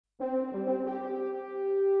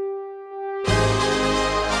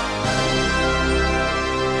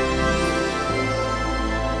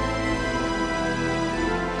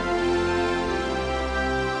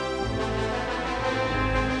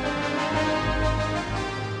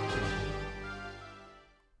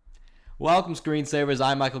Welcome, screensavers.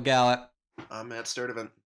 I'm Michael Gallant. I'm Matt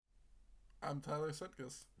Sturdivant. I'm Tyler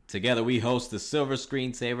Sitkus. Together we host the Silver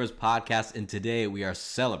Screensavers podcast, and today we are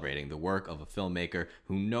celebrating the work of a filmmaker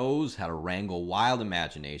who knows how to wrangle wild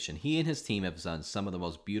imagination. He and his team have done some of the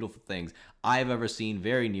most beautiful things I've ever seen,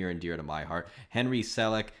 very near and dear to my heart. Henry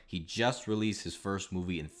Selick, he just released his first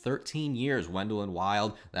movie in 13 years, Wendell and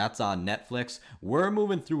Wild. That's on Netflix. We're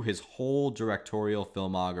moving through his whole directorial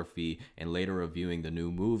filmography and later reviewing the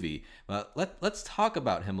new movie. But let's talk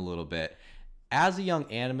about him a little bit. As a young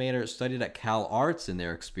animator, studied at Cal Arts in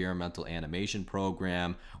their experimental animation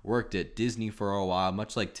program, worked at Disney for a while,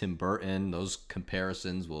 much like Tim Burton. Those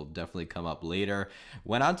comparisons will definitely come up later.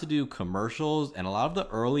 Went on to do commercials and a lot of the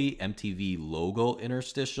early MTV logo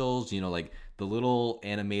interstitials, like the little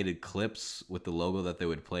animated clips with the logo that they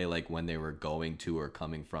would play like when they were going to or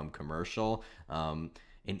coming from commercial.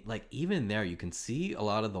 And even there, you can see a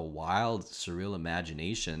lot of the wild, surreal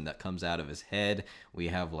imagination that comes out of his head. We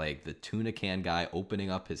have the tuna can guy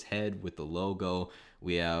opening up his head with the logo.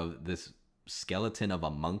 We have this skeleton of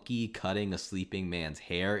a monkey cutting a sleeping man's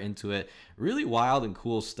hair into it. Really wild and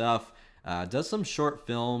cool stuff. Does some short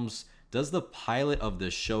films. Does the pilot of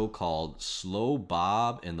this show called Slow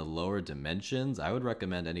Bob in the Lower Dimensions. I would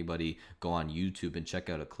recommend anybody go on YouTube and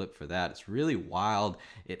check out a clip for that. It's really wild.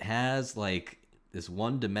 It has this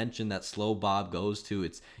one dimension that Slow Bob goes to.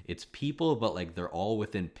 It's people, but they're all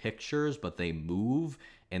within pictures, but they move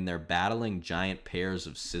and they're battling giant pairs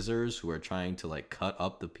of scissors who are trying to cut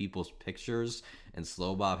up the people's pictures, and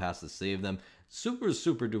Slow Bob has to save them. Super,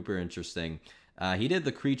 super duper interesting. He did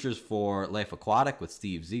the creatures for Life Aquatic with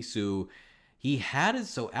Steve Zissou. He had it,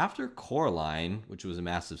 so after Coraline, which was a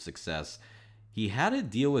massive success, he had a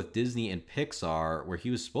deal with Disney and Pixar where he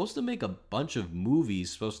was supposed to make a bunch of movies,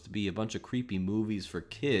 supposed to be a bunch of creepy movies for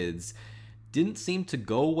kids. Didn't seem to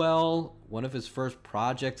go well. One of his first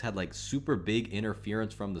projects had super big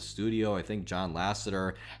interference from the studio. I think John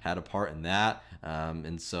Lasseter had a part in that.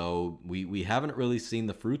 And so we haven't really seen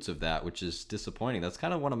the fruits of that, which is disappointing. That's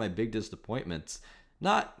kind of one of my big disappointments.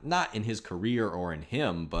 Not in his career or in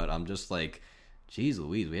him, but I'm just geez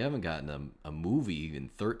Louise, we haven't gotten a movie in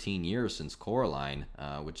 13 years since Coraline,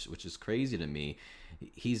 which is crazy to me.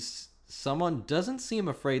 He's someone doesn't seem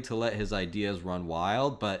afraid to let his ideas run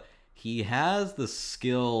wild, but he has the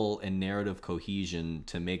skill and narrative cohesion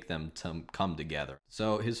to make them come together.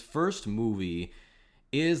 So his first movie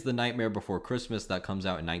is The Nightmare Before Christmas that comes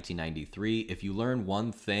out in 1993. If you learn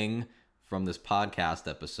one thing from this podcast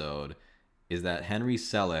episode, is that Henry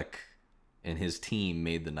Selick and his team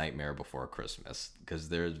made The Nightmare Before Christmas, because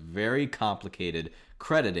there's very complicated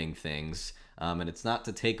crediting things, and it's not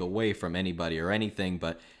to take away from anybody or anything,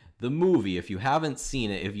 but the movie, if you haven't seen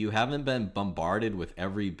it, if you haven't been bombarded with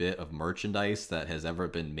every bit of merchandise that has ever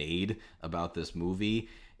been made about this movie,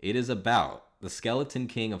 it is about the skeleton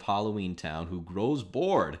king of Halloween Town who grows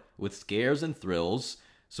bored with scares and thrills,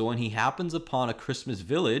 so when he happens upon a Christmas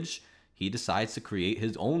village, he decides to create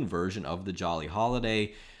his own version of the Jolly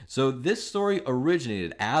Holiday. So this story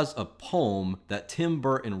originated as a poem that Tim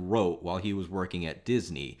Burton wrote while he was working at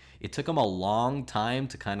Disney. It took him a long time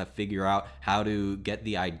to kind of figure out how to get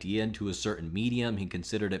the idea into a certain medium. He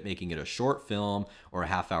considered it making it a short film or a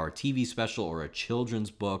half-hour TV special or a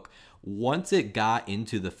children's book. Once it got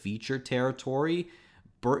into the feature territory,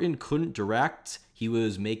 Burton couldn't direct. He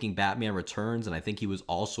was making Batman Returns, and I think he was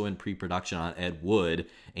also in pre-production on Ed Wood,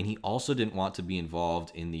 and he also didn't want to be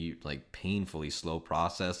involved in the painfully slow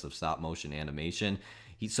process of stop-motion animation.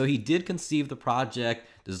 So he did conceive the project,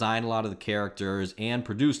 design a lot of the characters, and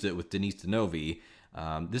produced it with Denise Denovi.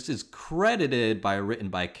 This is written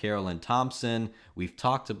by Carolyn Thompson. We've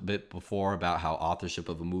talked a bit before about how authorship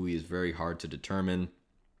of a movie is very hard to determine.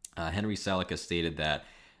 Henry Selick has stated that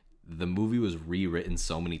the movie was rewritten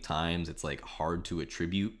so many times, it's hard to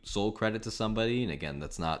attribute sole credit to somebody. And again,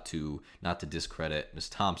 that's not to discredit Miss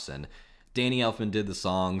Thompson. Danny Elfman did the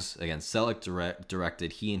songs. Again, Selick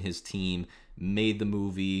directed. He and his team made the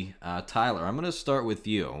movie. Tyler, I'm going to start with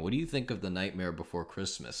you. What do you think of The Nightmare Before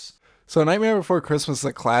Christmas? So Nightmare Before Christmas is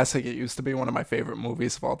a classic. It used to be one of my favorite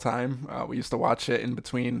movies of all time. We used to watch it in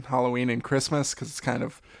between Halloween and Christmas because it's kind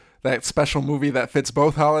of that special movie that fits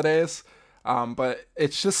both holidays. But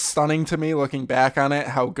it's just stunning to me looking back on it,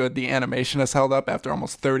 how good the animation has held up after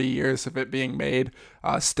almost 30 years of it being made.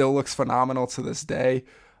 Still looks phenomenal to this day.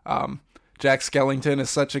 Jack Skellington is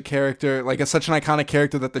such a character, such an iconic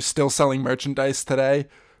character that they're still selling merchandise today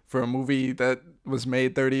for a movie that was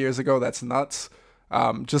made 30 years ago. That's nuts.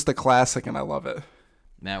 Just a classic, and I love it.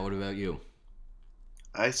 Matt, what about you?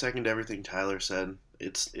 I second everything Tyler said.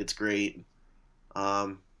 It's great.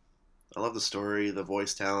 I love the story. The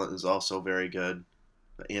voice talent is also very good.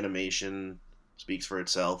 The animation speaks for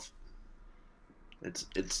itself. It's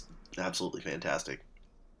absolutely fantastic.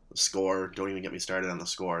 The score, don't even get me started on the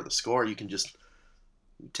score. The score, you can just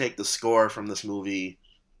take the score from this movie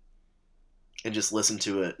and just listen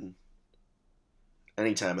to it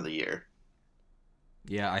any time of the year.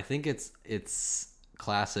 Yeah, I think it's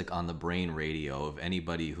classic on the brain radio of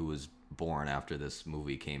anybody who was born after this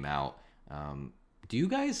movie came out. Do you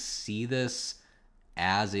guys see this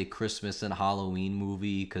as a Christmas and Halloween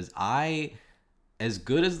movie? Because as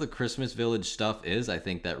good as the Christmas Village stuff is, I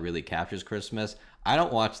think that really captures Christmas. I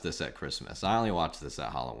don't watch this at Christmas. I only watch this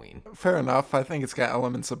at Halloween. Fair enough. I think it's got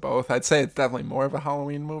elements of both. I'd say it's definitely more of a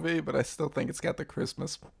Halloween movie, but I still think it's got the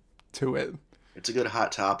Christmas to it. It's a good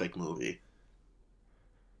Hot Topic movie.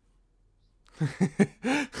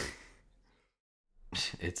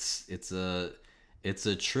 It's a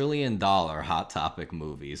 $1 trillion Hot Topic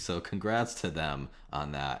movie, so congrats to them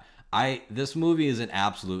on that. This movie is an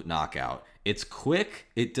absolute knockout. It's quick,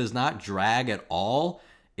 it does not drag at all.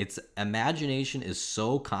 Its imagination is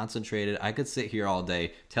so concentrated. I could sit here all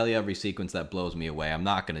day, tell you every sequence that blows me away. I'm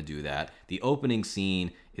not going to do that. The opening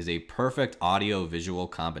scene is a perfect audio-visual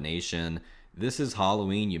combination. This is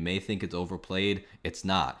Halloween. You may think it's overplayed. It's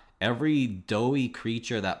not. Every doughy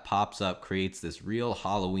creature that pops up creates this real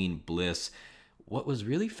Halloween bliss. What was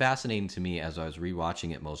really fascinating to me as I was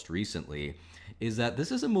rewatching it most recently is that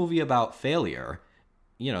this is a movie about failure.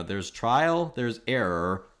 You know, there's trial, there's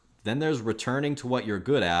error, then there's returning to what you're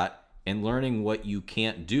good at and learning what you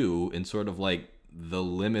can't do in sort of like the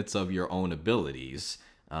limits of your own abilities.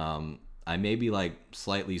 I may be like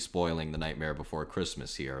slightly spoiling The Nightmare Before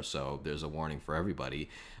Christmas here, so there's a warning for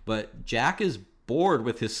everybody. But Jack is bored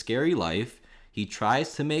with his scary life. He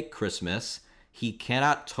tries to make Christmas. He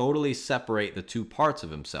cannot totally separate the two parts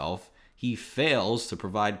of himself. He fails to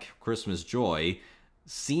provide Christmas joy,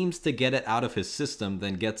 seems to get it out of his system,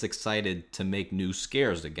 then gets excited to make new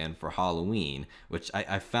scares again for Halloween, which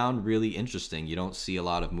I found really interesting. You don't see a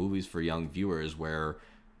lot of movies for young viewers where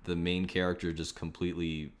the main character just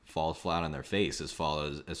completely falls flat on their face as far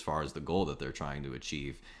as the goal that they're trying to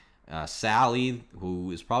achieve. Sally,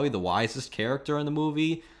 who is probably the wisest character in the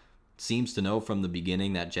movie, seems to know from the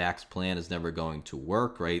beginning that Jack's plan is never going to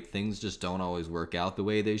work, right? Things just don't always work out the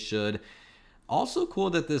way they should. Also cool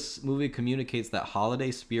that this movie communicates that holiday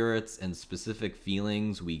spirits and specific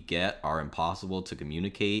feelings we get are impossible to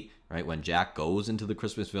communicate, right? When Jack goes into the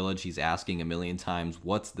Christmas Village, he's asking a million times,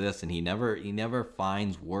 what's this? And he never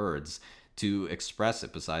finds words to express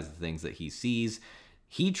it besides the things that he sees.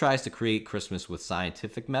 He tries to create Christmas with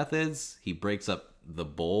scientific methods. He breaks up the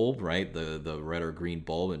bulb, right? The red or green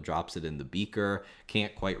bulb, and drops it in the beaker.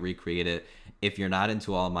 Can't quite recreate it. If you're not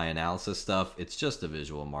into all my analysis stuff, it's just a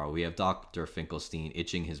visual marvel. We have Dr. Finkelstein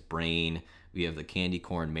itching his brain. We have the candy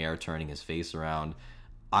corn mayor turning his face around.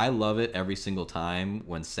 I love it every single time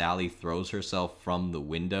when Sally throws herself from the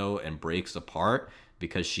window and breaks apart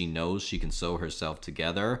because she knows she can sew herself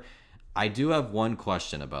together. I do have one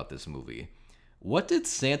question about this movie. What did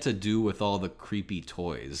Santa do with all the creepy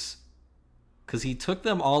toys? Because he took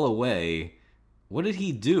them all away. What did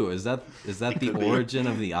he do? Is that the origin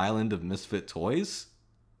of the island of misfit toys?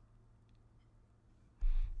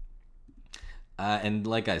 And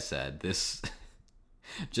like I said, this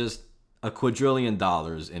just $1 quadrillion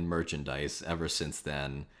in merchandise ever since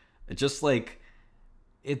then. Just like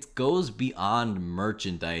it goes beyond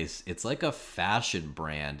merchandise. It's like a fashion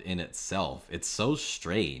brand in itself. It's so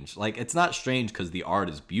strange. Like, it's not strange because the art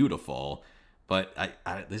is beautiful, but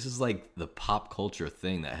this is like the pop culture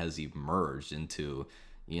thing that has emerged into,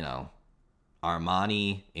 you know,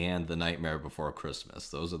 Armani and The Nightmare Before Christmas.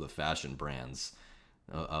 Those are the fashion brands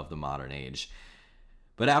of the modern age.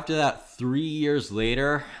 But after that, 3 years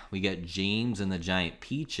later, we get James and the Giant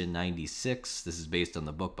Peach in 96. This is based on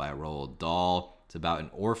the book by Roald Dahl. It's about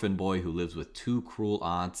an orphan boy who lives with two cruel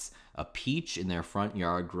aunts. A peach in their front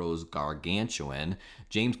yard grows gargantuan.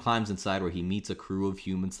 James climbs inside where he meets a crew of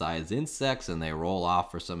human-sized insects, and they roll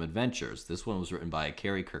off for some adventures. This one was written by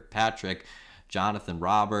Carrie Kirkpatrick, Jonathan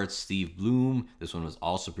Roberts, Steve Bloom. This one was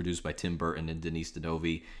also produced by Tim Burton and Denise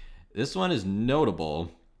Denovi. This one is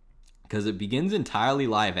notable because it begins entirely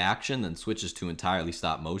live action, then switches to entirely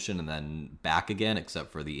stop motion, and then back again,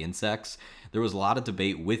 except for the insects. There was a lot of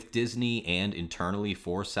debate with Disney and internally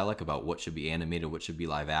for Selick about what should be animated, what should be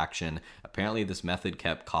live action. Apparently, this method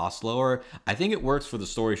kept costs lower. I think it works for the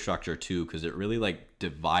story structure, too, because it really, like,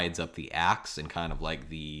 divides up the acts and kind of, like,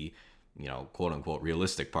 the, you know, quote-unquote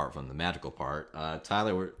realistic part from the magical part.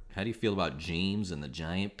 Tyler, how do you feel about James and the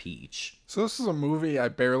Giant Peach? So this is a movie I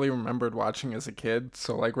barely remembered watching as a kid.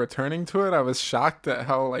 So like returning to it, I was shocked at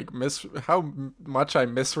how much I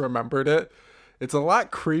misremembered it. It's a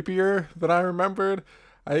lot creepier than I remembered.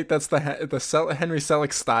 I think that's the Henry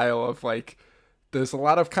Selick style of like, there's a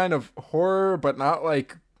lot of kind of horror, but not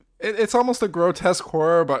like it's almost a grotesque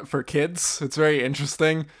horror, but for kids. It's very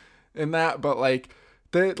interesting in that, but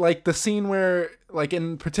the scene where like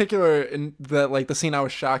in particular in the scene I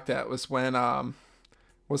was shocked at was when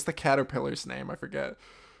what's the caterpillar's name? I forget.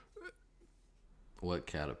 What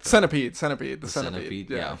caterpillar? Centipede. The centipede.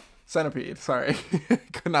 Yeah. Centipede. Sorry,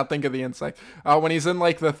 could not think of the insect. When he's in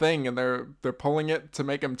like the thing and they're pulling it to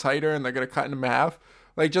make him tighter and they're gonna cut him in half.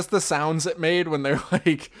 Like just the sounds it made when they're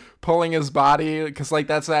like pulling his body, because like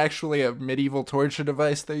that's actually a medieval torture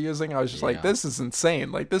device they're using. I was just like, this is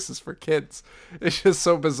insane. Like this is for kids. It's just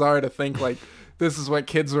so bizarre to think like this is what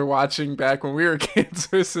kids were watching back when we were kids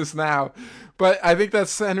versus now. But I think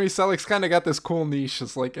that's Henry Selick's kind of got this cool niche.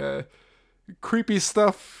 It's like a creepy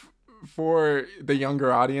stuff for the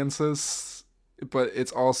younger audiences, but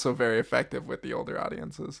it's also very effective with the older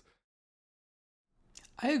audiences.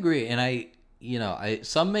 I agree, and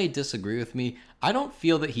some may disagree with me. I don't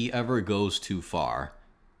feel that he ever goes too far,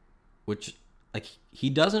 which like he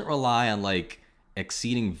doesn't rely on like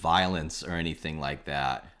exceeding violence or anything like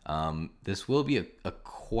that. This will be a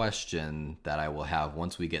question that I will have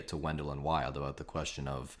once we get to Wendell and Wild about the question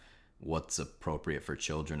of what's appropriate for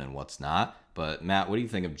children and what's not. But Matt, what do you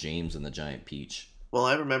think of James and the Giant Peach? Well,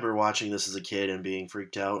 I remember watching this as a kid and being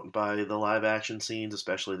freaked out by the live action scenes,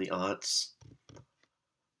 especially the aunts.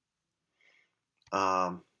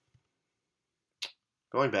 Going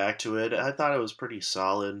back to it, I thought it was pretty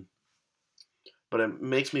solid, but it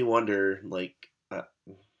makes me wonder, like,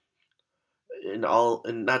 and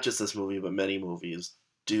not just this movie, but many movies,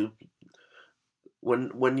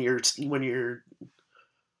 when you're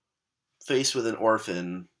faced with an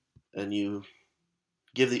orphan and you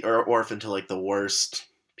give the orphan to like the worst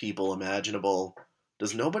people imaginable,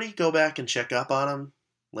 does nobody go back and check up on them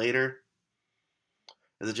later?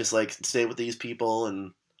 Is it just like stay with these people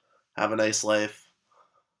and have a nice life?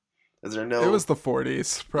 Is there no? It was the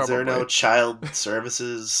 40s, probably. Is there no child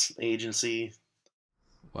services agency?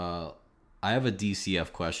 Well, I have a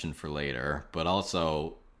DCF question for later, but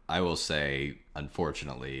also I will say,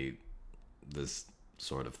 unfortunately, this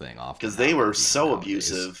sort of thing often because they were so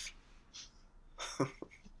nowadays. Abusive.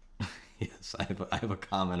 Yes, I have a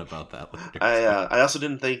comment about that later. I also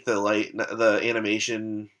didn't think the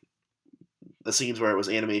animation, the scenes where it was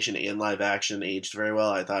animation and live action aged very well.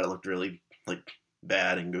 I thought it looked really like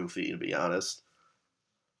bad and goofy, to be honest.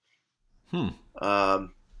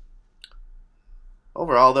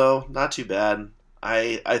 Overall, though, not too bad.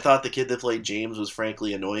 I thought the kid that played James was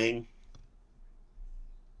frankly annoying.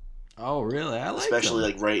 Oh, really? I like especially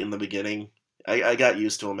like right in the beginning. I got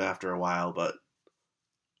used to him after a while, but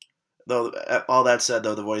though all that said,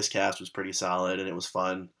 though, the voice cast was pretty solid and it was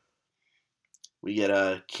fun. We get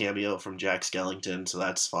a cameo from Jack Skellington, so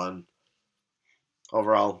that's fun.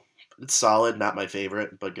 Overall, it's solid. Not my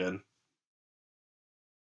favorite, but good.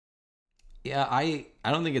 Yeah, I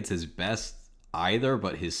don't think it's his best either,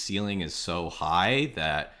 but his ceiling is so high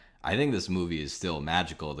that I think this movie is still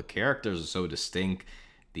magical. The characters are so distinct.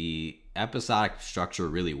 The episodic structure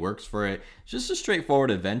really works for it. It's just a straightforward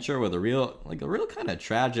adventure with a real kind of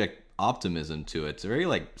tragic optimism to it. It's a very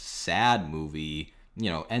like sad movie,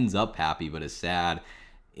 ends up happy, but is sad.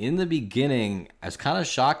 In the beginning, I was kind of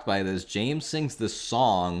shocked by this. James sings this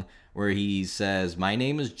song where he says, "My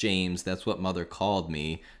name is James, that's what mother called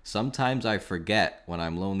me. Sometimes I forget when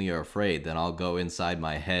I'm lonely or afraid, then I'll go inside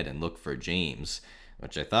my head and look for James,"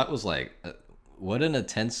 which I thought was like, what an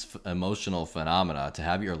intense emotional phenomena to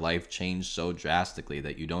have your life change so drastically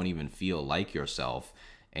that you don't even feel like yourself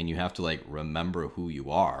and you have to like remember who you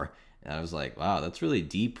are. And I was like, wow, that's really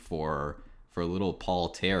deep for little Paul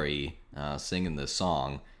Terry singing this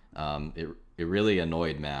song. It really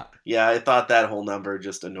annoyed Matt. Yeah, I thought that whole number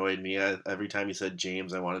just annoyed me. Every time he said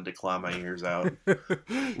James, I wanted to claw my ears out.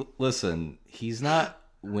 Listen, he's not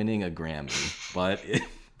winning a Grammy, but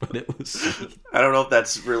it was sweet. I don't know if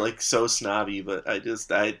that's really like so snobby, but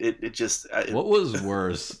What was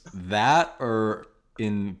worse, that or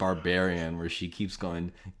in Barbarian where she keeps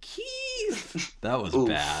going, Keith? That was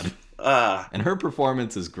bad. And her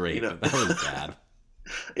performance is great, but that was bad.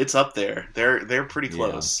 It's up there. They're pretty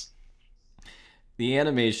close. Yeah. The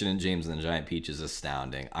animation in James and the Giant Peach is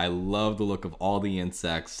astounding. I love the look of all the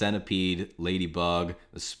insects: centipede, ladybug,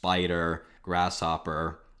 the spider,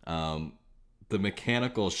 grasshopper, the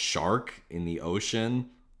mechanical shark in the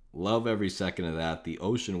ocean. Love every second of that. The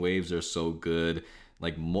ocean waves are so good.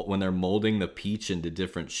 like when they're molding the peach into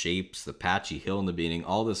different shapes, the patchy hill in the beginning,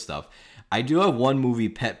 all this stuff. I do have one movie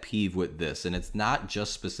pet peeve with this, and it's not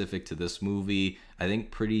just specific to this movie. I think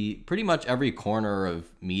pretty much every corner of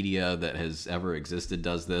media that has ever existed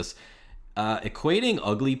does this. Equating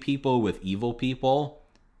ugly people with evil people.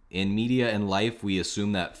 In media and life, we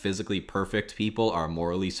assume that physically perfect people are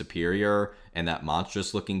morally superior and that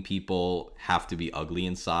monstrous looking people have to be ugly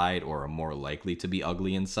inside or are more likely to be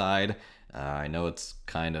ugly inside. I know it's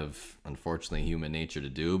kind of, unfortunately, human nature to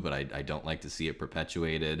do, but I don't like to see it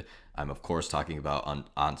perpetuated. I'm, of course, talking about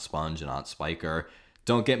Aunt Sponge and Aunt Spiker.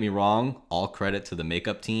 Don't get me wrong, all credit to the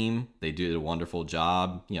makeup team. They did a wonderful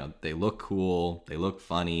job. You know, they look cool, they look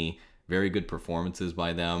funny, very good performances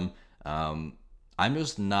by them. I'm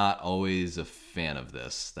just not always a fan of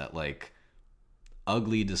this, that like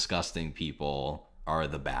ugly, disgusting people are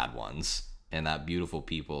the bad ones and that beautiful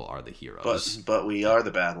people are the heroes. But we are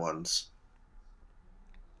the bad ones.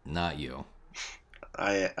 Not you.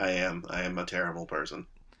 I am a terrible person.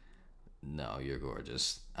 No, you're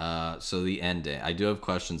gorgeous. So the ending. I do have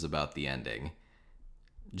questions about the ending.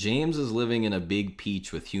 James is living in a big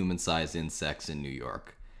peach with human-sized insects in New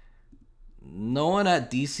York. No one at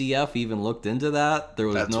DCF even looked into that. There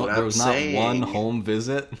was not one home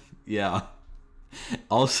visit. Yeah.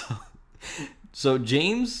 Also, so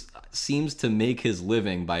James seems to make his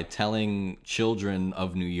living by telling children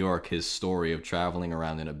of New York his story of traveling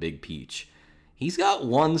around in a big peach. He's got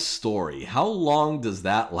one story. How long does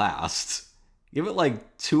that last? Give it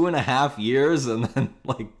like 2.5 years and then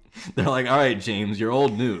like they're like, all right, James, you're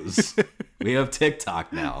old news. We have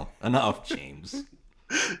TikTok now. Enough, James.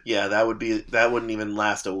 Yeah, that wouldn't even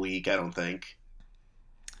last a week, I don't think.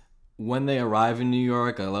 When they arrive in New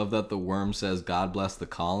York, I love that the worm says, God bless the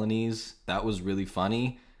colonies. That was really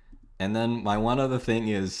funny. And then my one other thing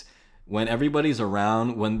is when everybody's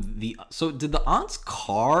around, so did the aunt's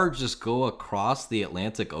car just go across the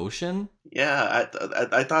Atlantic Ocean? Yeah,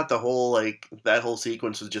 I thought that whole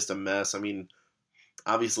sequence was just a mess. I mean,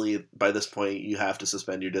 obviously by this point you have to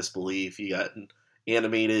suspend your disbelief. You got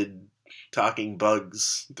animated talking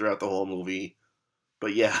bugs throughout the whole movie.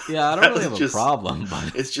 But yeah. Yeah, I don't really have a problem.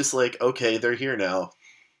 But it's just like, okay, they're here now.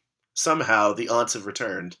 Somehow the aunts have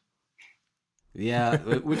returned. Yeah,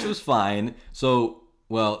 which was fine. So,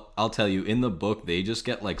 well, I'll tell you, in the book, they just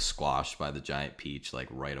get like squashed by the giant peach like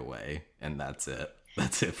right away. And that's it.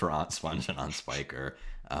 That's it for Aunt Sponge and Aunt Spiker.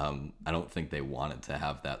 I don't think they wanted to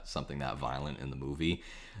have something that violent in the movie.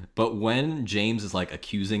 But when James is like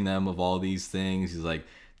accusing them of all these things, he's like,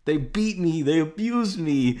 they beat me, they abused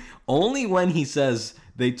me. Only when he says,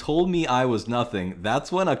 they told me I was nothing,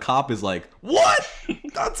 that's when a cop is like, what?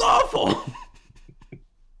 That's awful.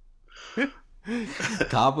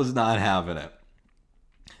 Cop was not having it.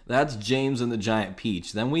 That's James and the Giant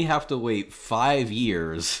Peach. Then we have to wait 5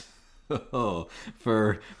 years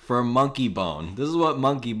for Monkey Bone. This is what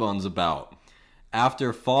Monkey Bone's about.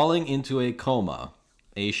 After falling into a coma,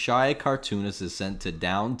 a shy cartoonist is sent to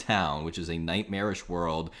downtown, which is a nightmarish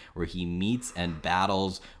world where he meets and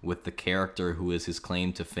battles with the character who is his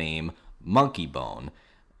claim to fame, Monkey Bone.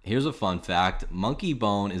 Here's a fun fact. Monkey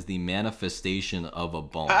Bone is the manifestation of a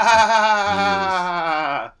bone.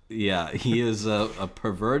 He is a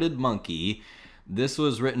perverted monkey. This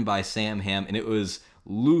was written by Sam Hamm, and it was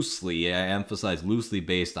loosely, I emphasize loosely,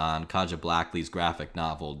 based on Kaja Blackley's graphic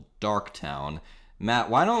novel, Darktown. Matt,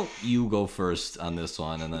 why don't you go first on this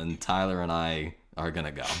one, and then Tyler and I are going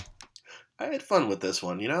to go. I had fun with this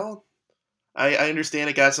one, you know? I understand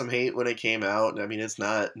it got some hate when it came out. I mean, it's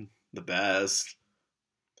not the best.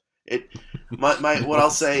 What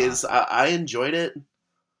I'll say is I enjoyed it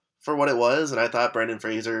for what it was, and I thought Brendan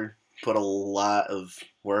Fraser put a lot of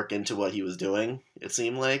work into what he was doing, it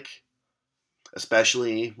seemed like.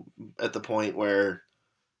 Especially at the point where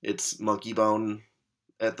it's Monkey Bone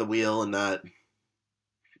at the wheel and not...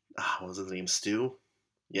 what was his name? Stu?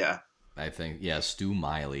 Yeah. I think, yeah, Stu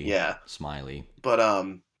Miley. Yeah. Smiley. But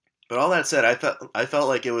all that said, I felt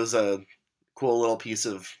like it was a cool little piece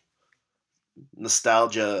of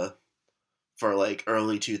nostalgia for like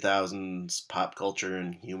early 2000s pop culture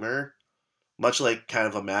and humor. Much like kind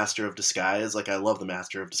of a Master of Disguise. Like, I love the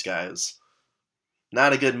Master of Disguise.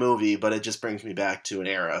 Not a good movie, but it just brings me back to an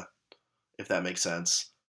era, if that makes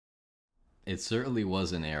sense. It certainly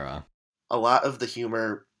was an era. A lot of the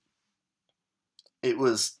humor, it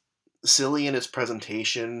was silly in its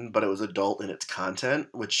presentation, but it was adult in its content,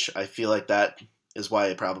 which I feel like that is why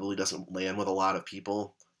it probably doesn't land with a lot of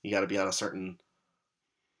people. You got to be on a certain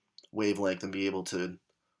wavelength and be able to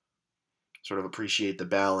sort of appreciate the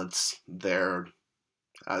balance there.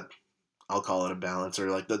 I'll call it a balance, or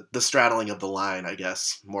like the straddling of the line, I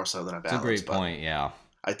guess, more so than a balance. It's a great point, yeah.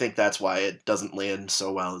 I think that's why it doesn't land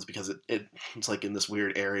so well, is because it's like in this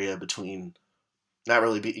weird area between not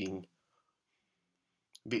really being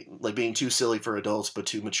too silly for adults but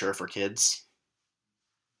too mature for kids.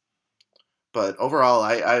 But overall,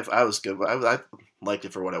 I was good. I liked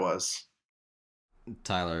it for what it was.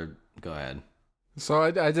 Tyler, go ahead. So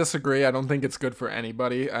I disagree. I don't think it's good for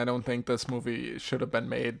anybody. I don't think this movie should have been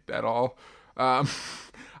made at all. Um,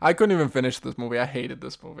 I couldn't even finish this movie. I hated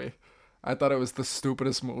this movie. I thought it was the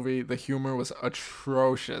stupidest movie. The humor was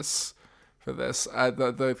atrocious for this.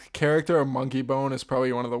 The character of Monkey Bone is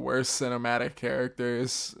probably one of the worst cinematic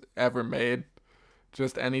characters ever made.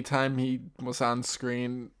 Just anytime he was on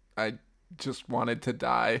screen, I just wanted to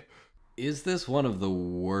die. Is this one of the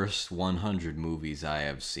worst 100 movies I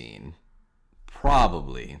have seen?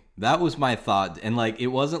 Probably. That was my thought. And like, it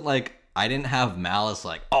wasn't like I didn't have malice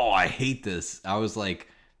like, oh, I hate this. I was like,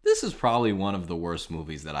 this is probably one of the worst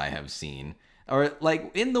movies that I have seen. Or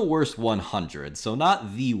like in the worst 100. So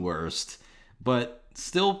not the worst, but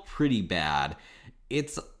still pretty bad.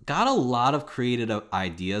 It's got a lot of creative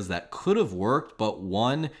ideas that could have worked, but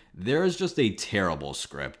one, there's just a terrible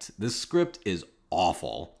script. This script is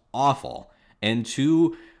awful. Awful. And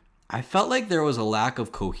two, I felt like there was a lack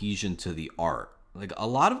of cohesion to the art. Like, a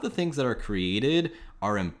lot of the things that are created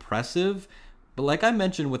are impressive, but like I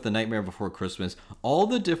mentioned with The Nightmare Before Christmas, all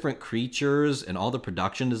the different creatures and all the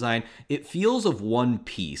production design, it feels of one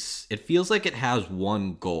piece. It feels like it has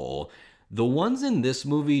one goal. The ones in this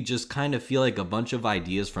movie just kind of feel like a bunch of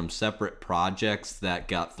ideas from separate projects that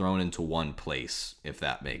got thrown into one place, if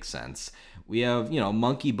that makes sense. We have,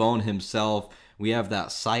 Monkey Bone himself. We have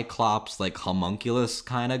that Cyclops, like, homunculus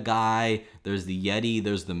kind of guy. There's the Yeti.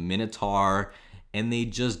 There's the Minotaur. And they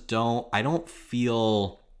just I don't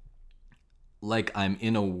feel like I'm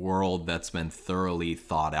in a world that's been thoroughly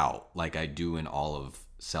thought out like I do in all of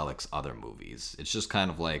Selick's other movies. It's just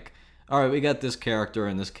kind of like, all right, we got this character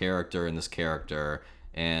and this character and this character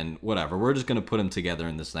and whatever. We're just going to put them together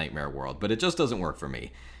in this nightmare world. But it just doesn't work for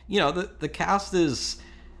me. The cast is...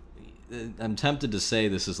 I'm tempted to say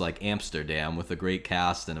this is like Amsterdam with a great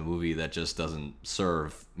cast and a movie that just doesn't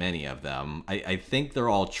serve many of them. I think they're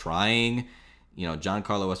all trying.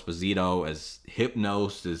 Giancarlo Esposito as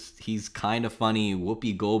Hypnos, he's kind of funny.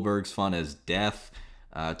 Whoopi Goldberg's fun as Death.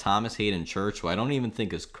 Thomas Hayden Church, who I don't even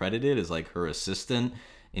think is credited, is like her assistant,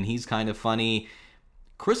 and he's kind of funny.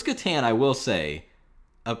 Chris Kattan, I will say,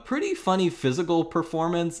 a pretty funny physical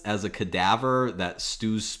performance as a cadaver that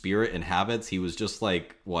Stu's spirit inhabits. He was just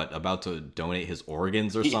like, about to donate his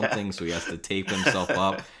organs or something, so he has to tape himself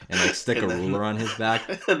up and like stick a ruler on his back.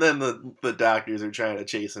 And then the doctors are trying to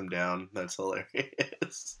chase him down. That's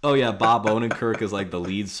hilarious. Oh yeah, Bob Odenkirk is like the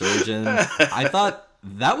lead surgeon. I thought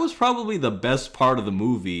that was probably the best part of the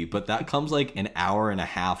movie, but that comes like an hour and a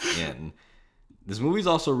half in. This movie's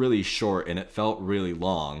also really short and it felt really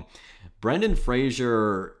long. Brendan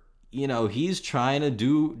Fraser, he's trying to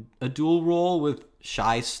do a dual role with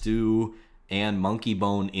Shy Stu and Monkey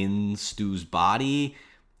Bone in Stu's body.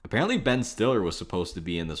 Apparently Ben Stiller was supposed to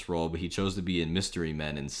be in this role, but he chose to be in Mystery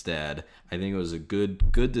Men instead. I think it was a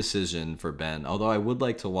good decision for Ben, although I would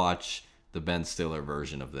like to watch the Ben Stiller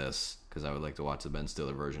version of this, because I would like to watch the Ben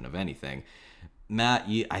Stiller version of anything. Matt,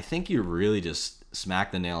 I think you really just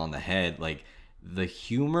smacked the nail on the head. Like, the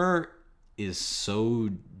humor is so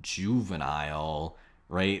juvenile,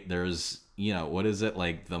 right? There's, what is it,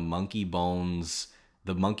 like the monkey bone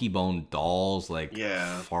dolls like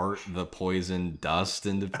fart the poison dust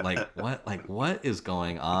into what is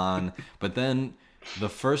going on? But then the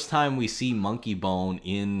first time we see Monkey Bone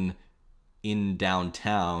in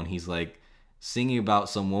downtown, he's like singing about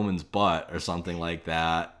some woman's butt or something like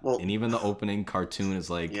that. Well, and even the opening cartoon is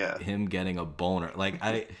like him getting a boner. Like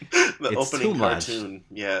the it's opening too cartoon. much.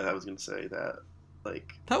 Yeah, I was gonna say that.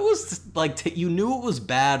 Like that was like you knew it was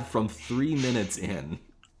bad from 3 minutes in.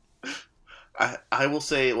 I will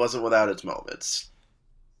say it wasn't without its moments.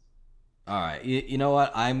 All right, you know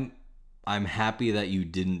what? I'm happy that you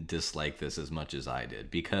didn't dislike this as much as I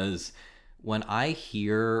did, because when I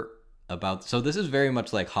hear about, so this is very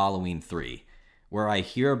much like Halloween 3, where I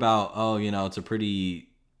hear about, it's a pretty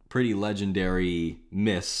legendary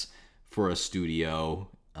miss for a studio.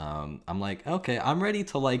 I'm like, okay, I'm ready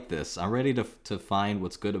to like this. I'm ready to find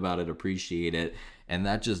what's good about it, appreciate it, and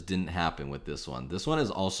that just didn't happen with this one. This one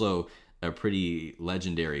is also a pretty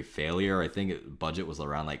legendary failure. I think budget was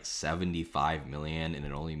around like $75 million, and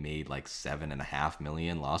it only made like $7.5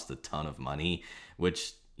 million. Lost a ton of money,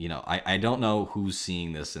 which I don't know who's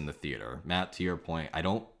seeing this in the theater. Matt, to your point, I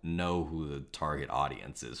don't know who the target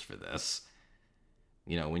audience is for this.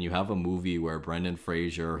 when you have a movie where Brendan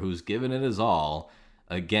Fraser, who's given it his all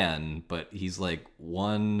again, but he's like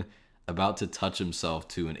one about to touch himself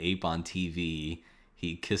to an ape on TV.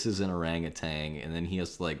 He kisses an orangutan, and then he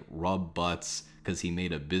has to like rub butts because he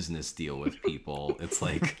made a business deal with people. It's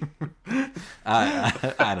like,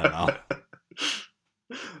 I don't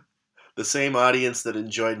know. The same audience that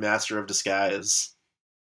enjoyed Master of Disguise.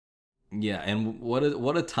 Yeah, and what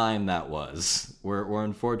a time that was. We're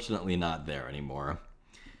unfortunately not there anymore.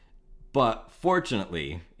 But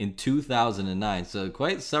fortunately, in 2009, so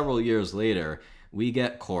quite several years later, we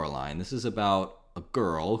get Coraline. This is about a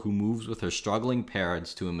girl who moves with her struggling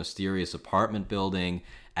parents to a mysterious apartment building.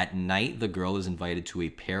 At night, the girl is invited to a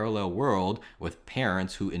parallel world with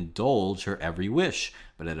parents who indulge her every wish,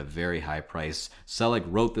 but at a very high price. Selick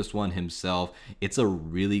wrote this one himself. It's a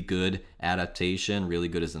really good adaptation, really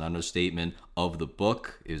good is an understatement, of the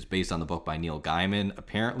book. It was based on the book by Neil Gaiman.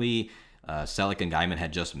 Apparently, Selick and Gaiman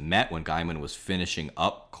had just met when Gaiman was finishing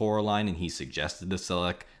up Coraline, and he suggested to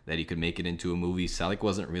Selick that he could make it into a movie. Selick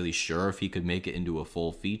wasn't really sure if he could make it into a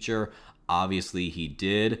full feature. Obviously, he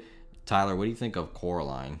did. Tyler, what do you think of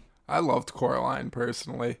Coraline? I loved Coraline,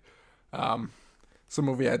 personally. It's a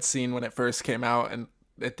movie I'd seen when it first came out, and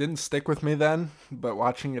it didn't stick with me then, but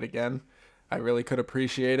watching it again, I really could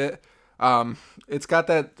appreciate it. It's got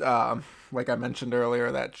that, like I mentioned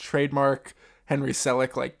earlier, that trademark Henry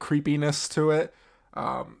Selick like creepiness to it.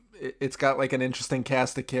 It's got like an interesting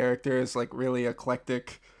cast of characters, like really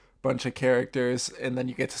eclectic bunch of characters, and then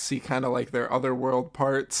you get to see kind of like their otherworld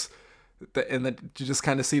parts, and then you just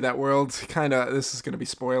kind of see that world kind of, this is going to be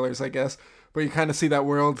spoilers I guess, but you kind of see that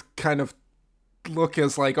world kind of look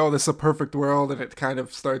as like, oh, this is a perfect world, and it kind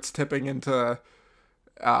of starts tipping into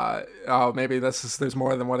oh, maybe there's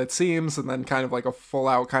more than what it seems, and then kind of like a full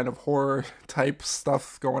out kind of horror type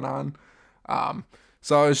stuff going on.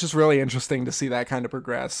 So it's just really interesting to see that kind of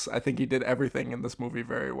progress. I think he did everything in this movie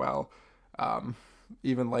very well.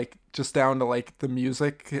 Even like just down to like the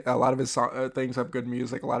music. A lot of his things have good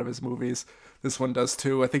music. A lot of his movies. This one does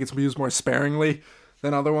too. I think it's used more sparingly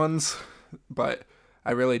than other ones, but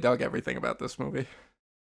I really dug everything about this movie.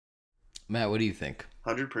 Matt, what do you think?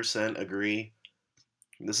 100% agree.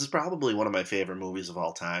 This is probably one of my favorite movies of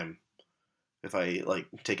all time. If I like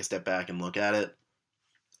take a step back and look at it,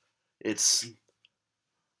 it's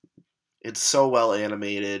so well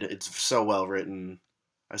animated. It's so well written.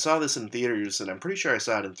 I saw this in theaters, and I'm pretty sure I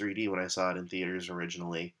saw it in 3D when I saw it in theaters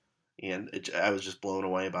originally, and I was just blown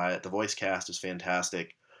away by it. The voice cast is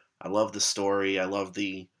fantastic. I love the story. I love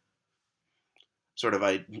the sort of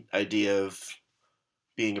idea of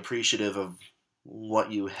being appreciative of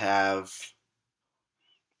what you have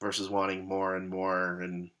versus wanting more and more,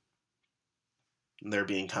 and there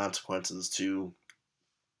being consequences to,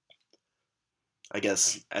 I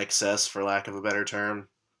guess, excess, for lack of a better term.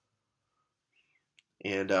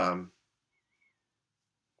 And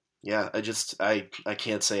yeah, I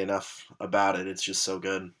can't say enough about it. It's just so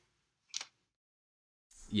good.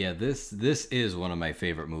 Yeah, this is one of my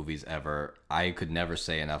favorite movies ever. I could never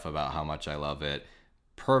say enough about how much I love it.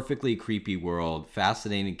 Perfectly creepy world,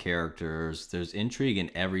 fascinating characters. There's intrigue in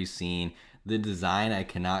every scene. The design I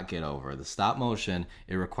cannot get over. The stop motion,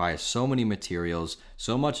 it requires so many materials,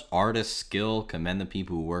 so much artist skill. Commend the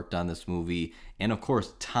people who worked on this movie. And of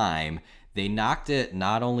course, time. They knocked it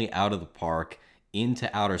not only out of the park, into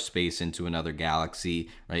outer space, into another galaxy,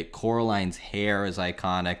 right? Coraline's hair is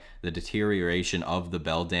iconic. The deterioration of the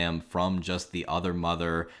beldam from just the other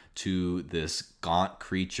mother to this gaunt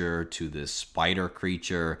creature to this spider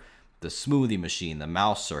creature, the smoothie machine, the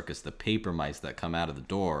mouse circus, the paper mice that come out of the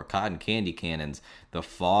door, cotton candy cannons, the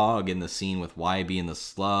fog in the scene with YB and the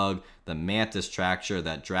slug, the mantis tracture,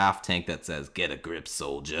 that draft tank that says, "Get a grip,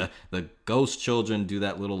 soldier." The ghost children do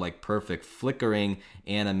that little like perfect flickering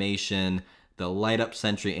animation. The light up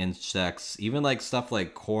sentry insects, even like stuff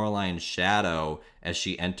like Coraline's shadow as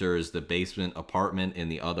she enters the basement apartment in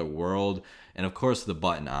the other world. And of course the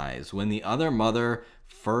button eyes. When the other mother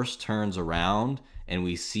first turns around and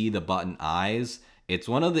we see the button eyes, it's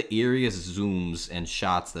one of the eeriest zooms and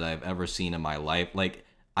shots that I've ever seen in my life. Like,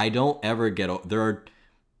 I don't ever there are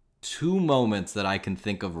two moments that I can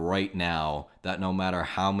think of right now that no matter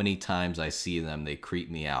how many times I see them, they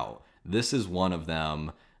creep me out. This is one of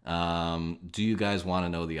them. Do you guys want to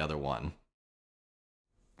know the other one?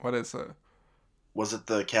 What is it? Was it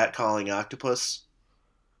the cat calling octopus?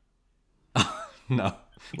 No.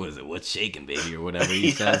 What is it? What's shaking, baby? Or whatever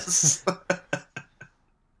he says.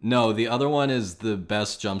 No, the other one is the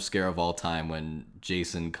best jump scare of all time when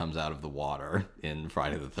Jason comes out of the water in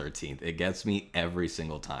Friday the 13th. It gets me every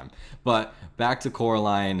single time. But back to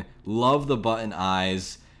Coraline. Love the button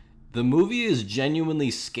eyes. The movie is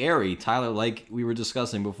genuinely scary, Tyler, like we were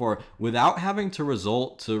discussing before, without having to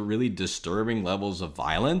resort to really disturbing levels of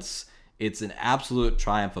violence. It's an absolute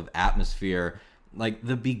triumph of atmosphere. Like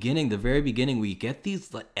the very beginning, we get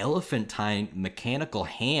these elephantine mechanical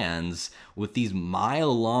hands with these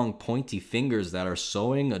mile-long pointy fingers that are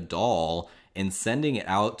sewing a doll and sending it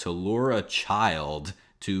out to lure a child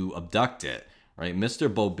to abduct it, right?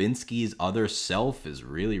 Mr. Bobinski's other self is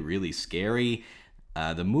really, really scary.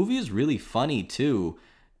 The movie is really funny, too.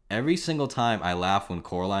 Every single time I laugh when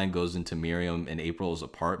Coraline goes into Miriam and April's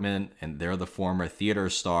apartment, and they're the former theater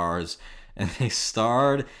stars, and they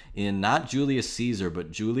starred in not Julius Caesar,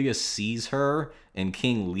 but Julius Caesar and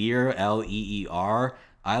King Lear, Leer.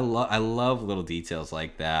 I love little details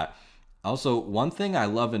like that. Also, one thing I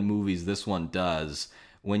love in movies, this one does,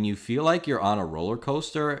 when you feel like you're on a roller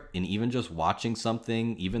coaster and even just watching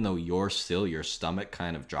something, even though you're still, your stomach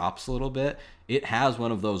kind of drops a little bit, it has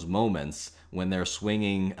one of those moments when they're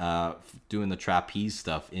swinging, doing the trapeze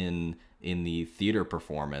stuff in the theater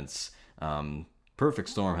performance. Perfect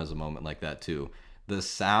Storm has a moment like that too. The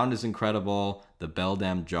sound is incredible. The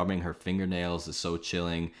beldam drumming her fingernails is so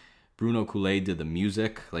chilling. Bruno Coulet did the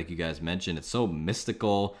music, like you guys mentioned. It's so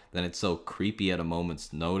mystical, then it's so creepy at a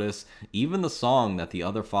moment's notice. Even the song that the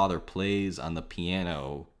other father plays on the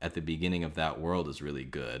piano at the beginning of that world is really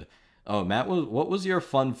good. Oh, Matt, what was your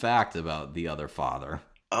fun fact about the other father?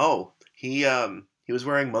 Oh, he was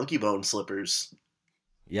wearing monkey bone slippers.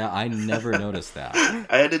 Yeah, I never noticed that.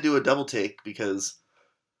 I had to do a double take because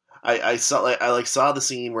I saw the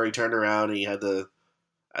scene where he turned around and he had the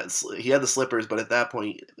slippers, but at that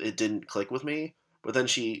point it didn't click with me. But then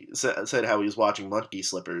she said how he was watching monkey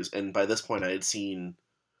slippers, and by this point I had seen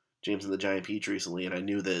James and the Giant Peach recently, and I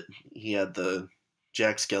knew that he had the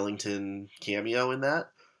Jack Skellington cameo in that.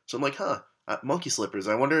 So I'm like, monkey slippers.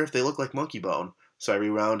 I wonder if they look like monkey bone. So I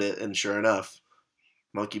rewound it, and sure enough,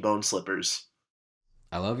 monkey bone slippers.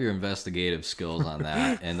 I love your investigative skills on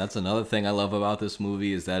that. And that's another thing I love about this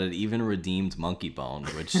movie is that it even redeemed Monkey Bone,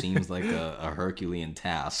 which seems like a Herculean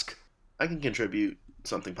task. I can contribute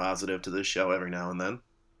something positive to this show every now and then.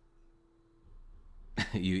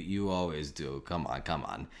 You always do. Come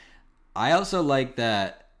on. I also like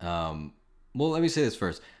that, well, let me say this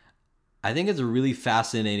first. I think it's a really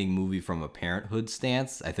fascinating movie from a parenthood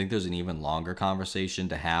stance. I think there's an even longer conversation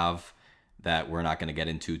to have that we're not going to get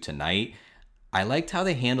into tonight. I liked how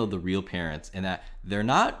they handled the real parents and that they're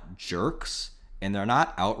not jerks and they're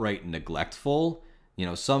not outright neglectful. You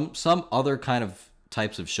know, some other kind of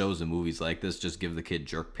types of shows and movies like this just give the kid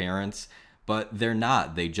jerk parents, but they're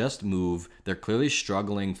not. They just move. They're clearly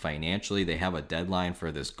struggling financially. They have a deadline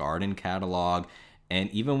for this garden catalog. And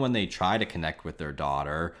even when they try to connect with their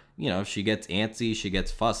daughter, you know, if she gets antsy, she gets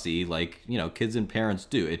fussy, like, you know, kids and parents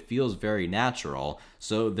do. It feels very natural.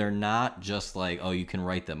 So they're not just like, oh, you can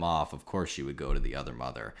write them off. Of course she would go to the other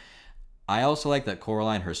mother. I also like that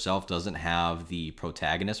Coraline herself doesn't have the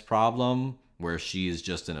protagonist problem where she is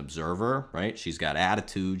just an observer, right? She's got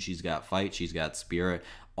attitude, she's got fight, she's got spirit.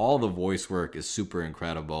 All the voice work is super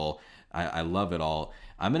incredible. I love it all.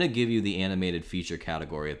 I'm going to give you the animated feature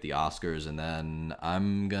category at the Oscars, and then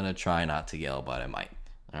I'm going to try not to yell, but I might.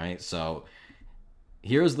 All right, so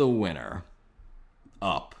here's the winner.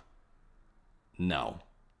 Up. No.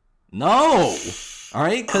 All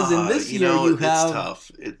right, because in this year you have... It's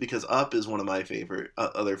tough, because Up is one of my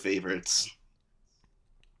other favorites.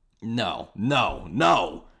 No.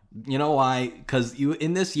 You know why? Because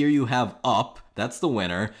in this year you have Up, that's the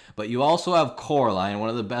winner, but you also have Coraline, one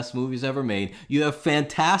of the best movies ever made. You have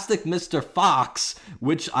Fantastic Mr. Fox,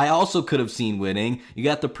 which I also could have seen winning. You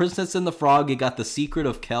got The Princess and the Frog, you got The Secret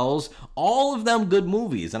of Kells, all of them good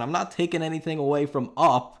movies, and I'm not taking anything away from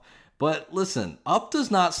Up, but listen, Up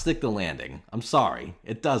does not stick the landing. I'm sorry,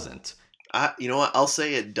 it doesn't. You know what? I'll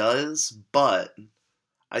say it does, but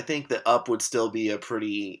I think that Up would still be a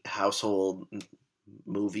pretty household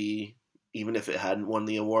movie, even if it hadn't won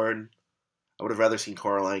the award. I would have rather seen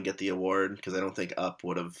Coraline get the award because I don't think Up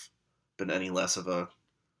would have been any less of a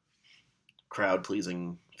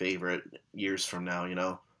crowd-pleasing favorite years from now. You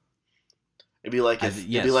know, it'd be like if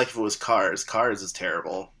it was Cars. Cars is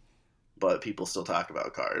terrible, but people still talk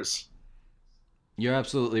about Cars. You're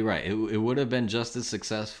absolutely right. It would have been just as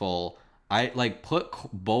successful. I put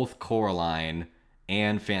both Coraline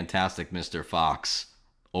and Fantastic Mr. Fox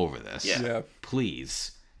over this. Yeah.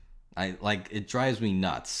 Please. It drives me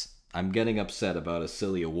nuts. I'm getting upset about a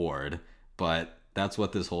silly award, but that's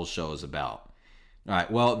what this whole show is about. All right,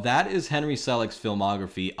 well, that is Henry Selick's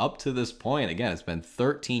filmography up to this point. Again, it's been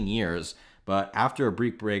 13 years, but after a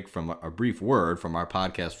brief word from our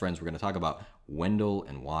podcast friends, we're going to talk about Wendell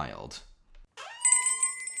and Wild.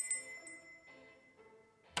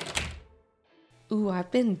 Ooh,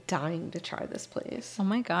 I've been dying to try this place. Oh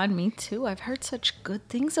my god, me too. I've heard such good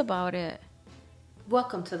things about it.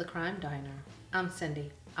 Welcome to the Crime Diner. I'm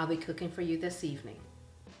Cindy. I'll be cooking for you this evening.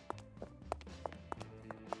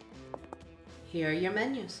 Here are your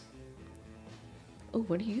menus. Ooh,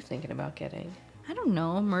 what are you thinking about getting? I don't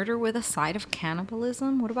know, murder with a side of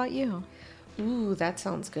cannibalism? What about you? Ooh, that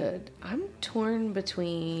sounds good. I'm torn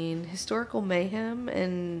between historical mayhem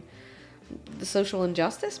and the social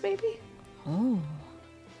injustice, maybe? Oh.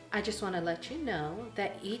 I just want to let you know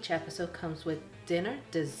that each episode comes with dinner,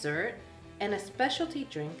 dessert, and a specialty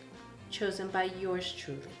drink chosen by yours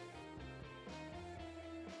truly.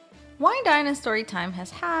 Wine Dine and Storytime has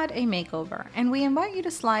had a makeover, and we invite you to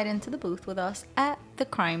slide into the booth with us at the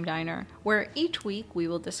Crime Diner, where each week we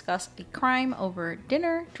will discuss a crime over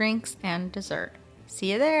dinner, drinks, and dessert.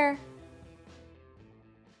 See you there!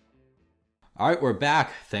 All right, we're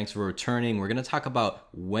back. Thanks for returning. We're going to talk about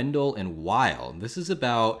Wendell and Wild. It's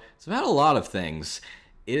about a lot of things.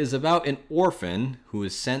 It is about an orphan who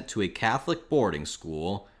is sent to a Catholic boarding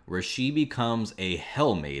school where she becomes a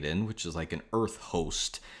hell maiden, which is like an earth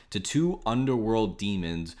host, to two underworld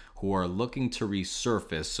demons who are looking to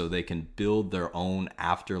resurface so they can build their own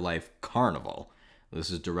afterlife carnival.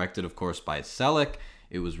 This is directed, of course, by Selick.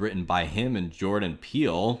 It was written by him and Jordan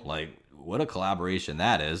Peele. Like, what a collaboration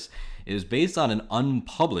that is. It is based on an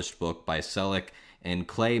unpublished book by Selick and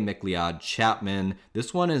Clay McLeod Chapman.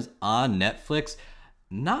 This one is on Netflix.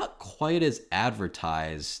 Not quite as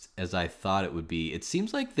advertised as I thought it would be. It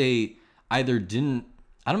seems like they either didn't,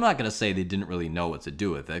 I'm not going to say they didn't really know what to do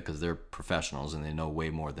with it because they're professionals and they know way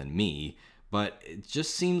more than me, but it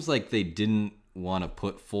just seems like they didn't want to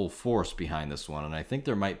put full force behind this one, and I think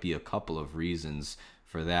there might be a couple of reasons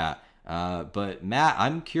for that. But Matt,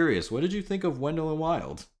 I'm curious, what did you think of Wendell and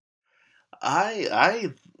Wild?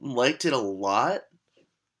 I liked it a lot.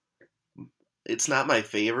 It's not my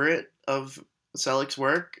favorite of Selick's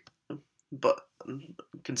work, but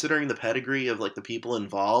considering the pedigree of like the people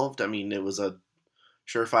involved, I mean, it was a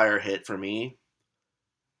surefire hit for me.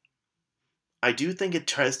 I do think it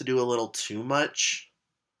tries to do a little too much,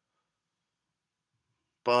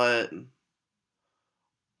 but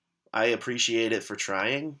I appreciate it for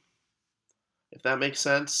trying, if that makes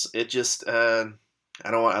sense. It just, I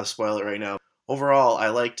don't want to spoil it right now. Overall, I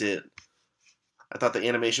liked it. I thought the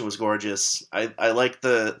animation was gorgeous. I liked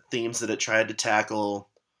the themes that it tried to tackle,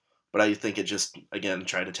 but I think it just, again,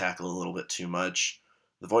 tried to tackle a little bit too much.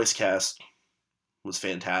 The voice cast was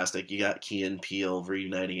fantastic. You got Key and Peele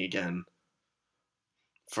reuniting again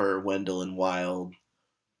for Wendell and Wild.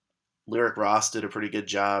 Lyric Ross did a pretty good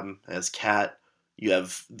job as Kat. You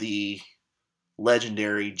have the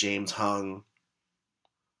legendary James Hung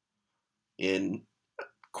in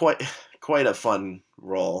quite a fun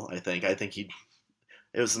role, I think.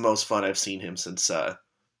 It was the most fun I've seen him since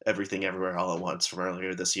Everything Everywhere All at Once from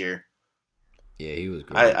earlier this year. Yeah, he was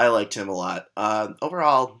great. I liked him a lot.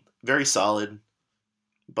 Overall, very solid,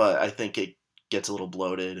 but I think it gets a little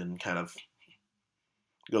bloated and kind of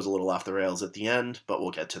goes a little off the rails at the end, but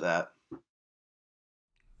we'll get to that.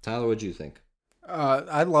 Tyler, what'd you think?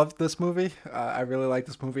 I loved this movie. I really liked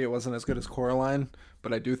this movie. It wasn't as good as Coraline,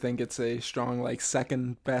 but I do think it's a strong, like,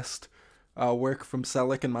 second best work from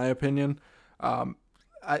Selick, in my opinion.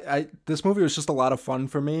 This movie was just a lot of fun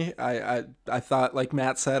for me. I thought, like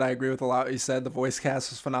Matt said, I agree with a lot what he said. The voice cast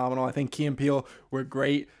was phenomenal. I think Key and Peele were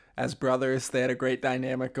great as brothers. They had a great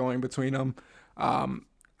dynamic going between them.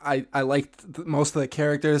 I liked most of the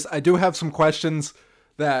characters. I do have some questions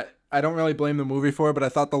that I don't really blame the movie for, but I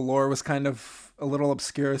thought the lore was kind of a little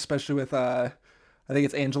obscure, especially with I think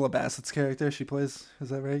it's Angela Bassett's character she plays. Is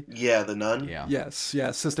that right? Yeah, the nun. Yeah. Yes,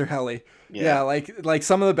 Sister Helly. Yeah, like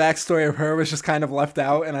some of the backstory of her was just kind of left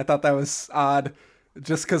out, and I thought that was odd,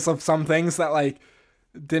 just because of some things that like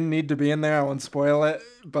didn't need to be in there. I won't spoil it,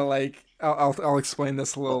 but like I'll explain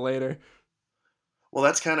this a little later. Well,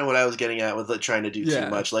 that's kind of what I was getting at with trying to do too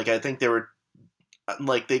much. Like, I think they were,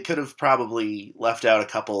 like, they could have probably left out a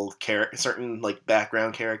couple certain like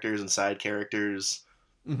background characters and side characters,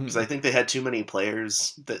 because I think they had too many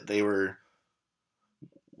players that they were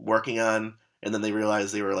working on, and then they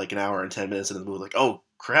realized they were like an hour and 10 minutes into the movie, like, oh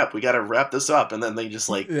crap, we got to wrap this up, and then they just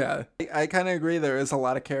like I kind of agree. There is a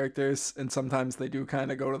lot of characters, and sometimes they do kind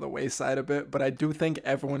of go to the wayside a bit, but I do think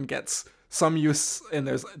everyone gets some use, and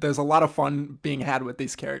there's a lot of fun being had with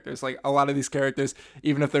these characters. Like, a lot of these characters,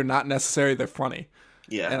 even if they're not necessary, they're funny.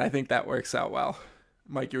 Yeah. And I think that works out well.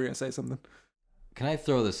 Mike, you were going to say something? Can I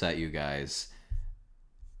throw this at you guys?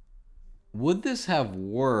 Would this have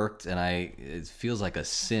worked, and it feels like a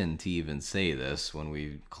sin to even say this when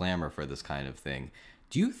we clamor for this kind of thing,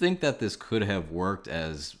 Do you think that this could have worked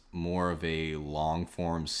as more of a long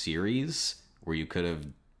form series where you could have,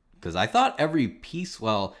 because I thought every piece,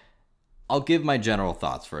 well, I'll give my general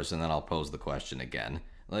thoughts first and then I'll pose the question again.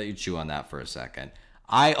 Let you chew on that for a second.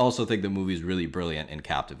 I also think the movie is really brilliant and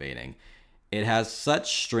captivating. It has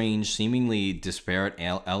such strange, seemingly disparate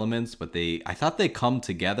elements, but I thought they come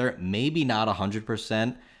together, maybe not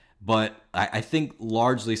 100%, but I think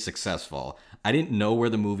largely successful. I didn't know where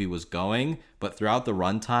the movie was going, but throughout the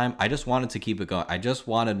runtime, I just wanted to keep it going. I just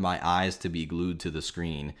wanted my eyes to be glued to the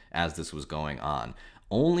screen as this was going on.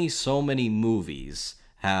 Only so many movies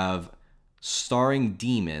have starring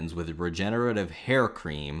demons with regenerative hair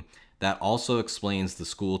cream that also explains the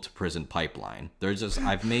school to prison pipeline.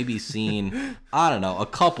 I've maybe seen, I don't know,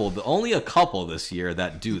 only a couple this year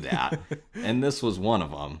that do that. And this was one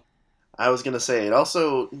of them. I was going to say, it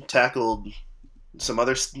also tackled some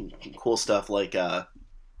other cool stuff like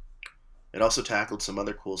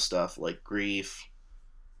grief,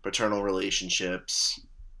 paternal relationships,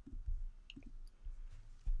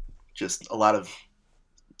 just a lot of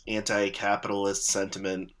anti-capitalist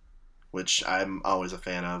sentiment, which I'm always a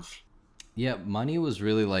fan of. Yeah, money was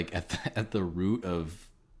really like at the root of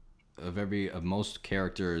most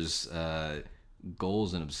characters'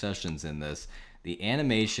 goals and obsessions in this. The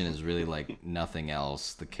animation is really like nothing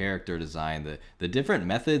else. The character design, the different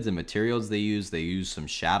methods and materials they use some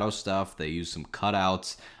shadow stuff, they use some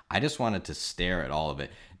cutouts. I just wanted to stare at all of it.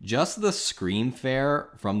 Just the scream fare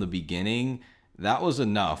from the beginning, that was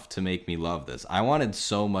enough to make me love this. I wanted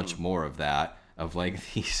so much more of that, of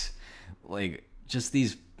like these, like just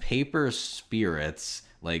these paper spirits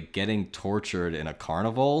like getting tortured in a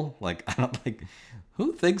carnival. Like, I don't like,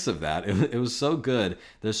 who thinks of that? It was so good.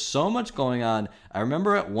 There's so much going on. I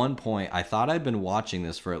remember at one point I thought I'd been watching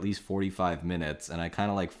this for at least 45 minutes, and I kind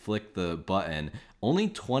of like flicked the button. Only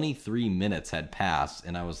 23 minutes had passed,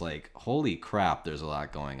 and I was like, holy crap, there's a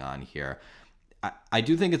lot going on here. I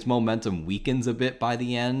do think its momentum weakens a bit by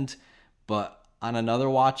the end, but on another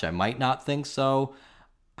watch, I might not think so.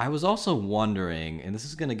 I was also wondering, and this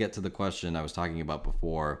is going to get to the question I was talking about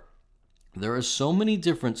before, there are so many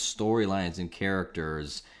different storylines and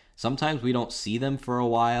characters. Sometimes we don't see them for a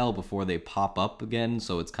while before they pop up again,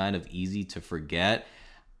 so it's kind of easy to forget.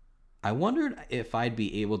 I wondered if I'd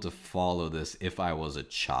be able to follow this if I was a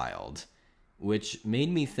child, which made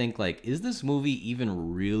me think, like, is this movie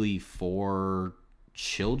even really for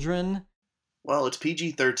children? Well, it's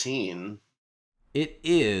PG-13. It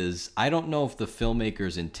is. I don't know if the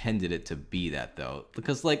filmmakers intended it to be that, though.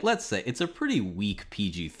 Because, like, let's say it's a pretty weak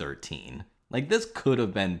PG-13. Like, this could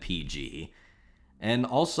have been PG. And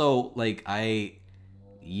also, like, I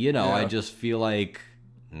just feel like,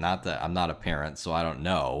 not that I'm not a parent, so I don't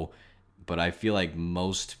know, but I feel like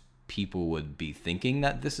most people would be thinking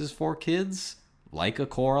that this is for kids. Like a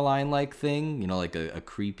Coraline-like thing, like a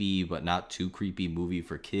creepy but not too creepy movie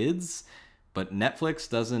for kids. But Netflix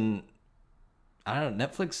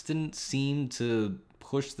didn't seem to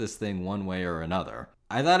push this thing one way or another.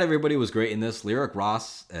 I thought everybody was great in this. Lyric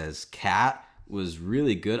Ross as Kat was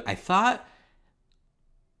really good. I thought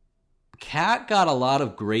Kat got a lot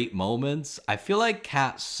of great moments. I feel like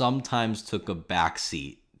Kat sometimes took a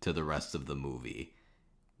backseat to the rest of the movie,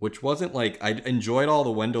 which wasn't like, I enjoyed all the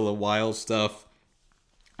Wendell and Wild stuff.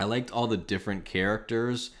 I liked all the different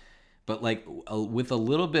characters, but like with a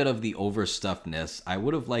little bit of the overstuffedness, I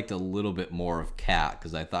would have liked a little bit more of Kat,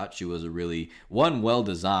 because I thought she was a really, one,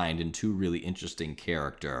 well-designed, and two, really interesting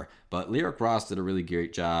character. But Lyric Ross did a really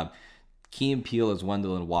great job. Key and Peele as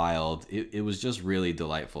Wendell and Wild, it was just really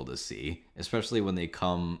delightful to see, especially when they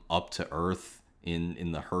come up to Earth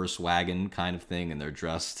in the hearse wagon kind of thing, and they're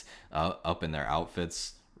dressed up in their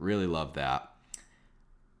outfits. Really love that.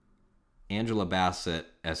 Angela Bassett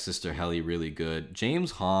as Sister Helly, really good.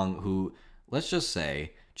 James Hong, who, let's just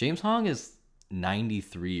say, James Hong is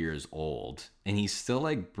 93 years old, and he's still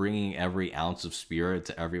like bringing every ounce of spirit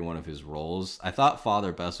to every one of his roles. I thought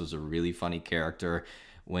Father Best was a really funny character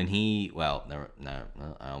when I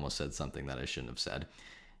almost said something that I shouldn't have said.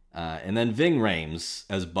 And then Ving Rhames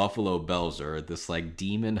as Buffalo Belzer, this like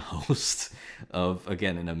demon host of,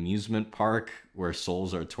 again, an amusement park where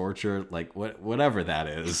souls are tortured, like whatever that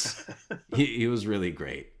is. he was really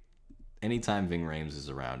great. Anytime Ving Rhames is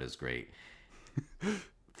around is great.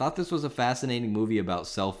 Thought this was a fascinating movie about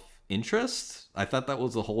self-interest. I thought that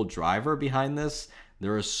was the whole driver behind this.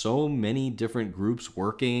 There are so many different groups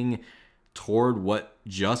working toward what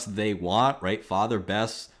just they want, right? Father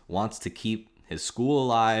Best wants to keep his school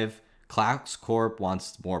alive. Klax Corp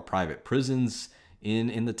wants more private prisons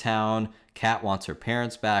in the town. Kat wants her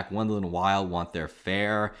parents back. Wendell and Wild want their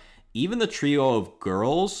fair. even the trio of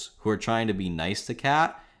girls who are trying to be nice to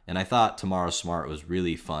Kat, and I thought Tamara Smart was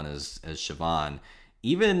really fun as Siobhan.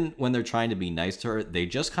 Even when they're trying to be nice to her, they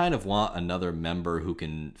just kind of want another member who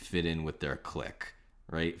can fit in with their clique,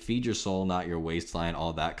 right? Feed your soul, not your waistline,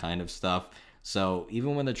 all that kind of stuff. So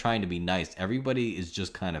even when they're trying to be nice, everybody is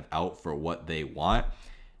just kind of out for what they want.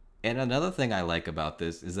 And another thing I like about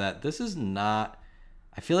this is that this is not,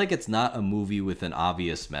 I feel like it's not a movie with an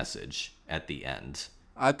obvious message at the end.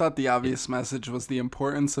 I thought the obvious message was the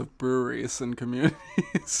importance of breweries and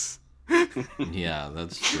communities. Yeah,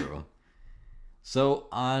 that's true. So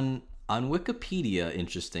on Wikipedia,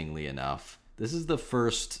 interestingly enough, this is the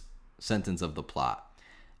first sentence of the plot.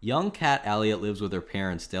 Young Kat Elliott lives with her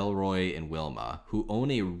parents Delroy and Wilma, who own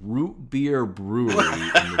a root beer brewery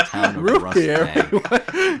in the town of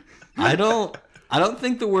Rustbank. I don't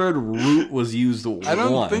think the word root was used once. I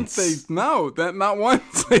don't think that not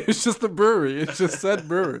once. It's just a brewery. It just said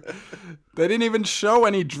brewery. They didn't even show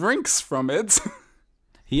any drinks from it.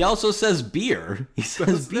 He also says beer. He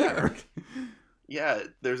says beer. Yeah,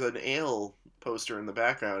 there's an ale poster in the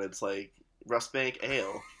background. It's like Rustbank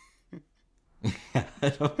Ale.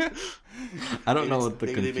 I don't know what the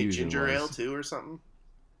maybe confusion they make ginger was. ale too or something.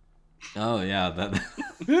 Oh yeah,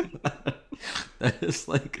 that is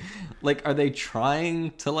like are they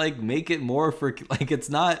trying to like make it more for like it's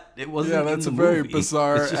not, it wasn't. Yeah, that's in a the very movie.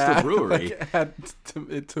 bizarre It's just a brewery. like, add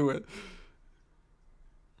to it.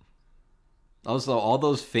 Also, all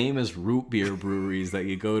those famous root beer breweries that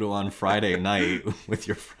you go to on Friday night with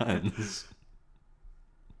your friends.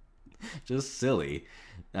 Just silly.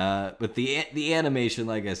 But the animation,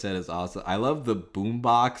 like I said, is awesome. I love the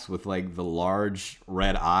boombox with like the large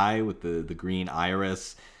red eye with the green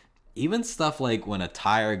iris. Even stuff like when a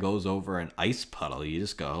tire goes over an ice puddle, you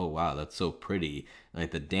just go, oh wow, that's so pretty.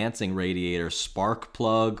 Like the dancing radiator, spark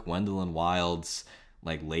plug, Wendell and Wild's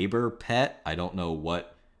like labor pet. I don't know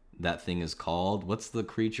what that thing is called. What's the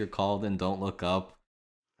creature called in Don't Look Up?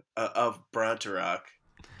 Of Bronterock.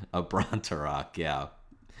 A Bronterock, yeah.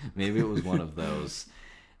 Maybe it was one of those.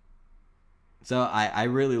 So I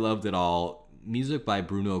really loved it all. Music by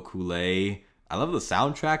Bruno Coulet. I love the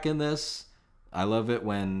soundtrack in this. I love it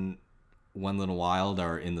when Wendell and Wild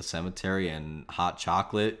are in the cemetery and Hot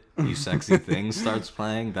Chocolate, You Sexy Thing, starts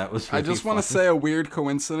playing. That was really I just want to fun. say a weird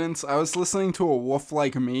coincidence. I was listening to A Wolf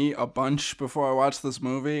Like Me a bunch before I watched this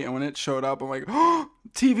movie, and when it showed up, I'm like, oh,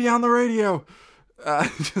 TV on the radio.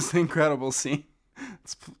 Just an incredible scene.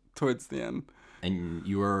 It's towards the end. And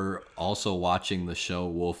you were also watching the show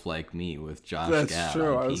Wolf Like Me with Josh Gad. That's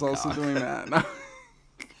true. on I was also Peacock. doing that.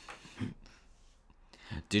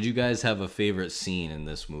 Did you guys have a favorite scene in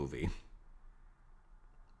this movie?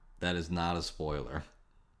 That is not a spoiler.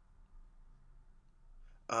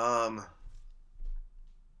 That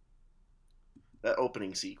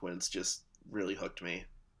opening sequence just really hooked me.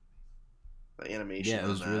 The animation Yeah, it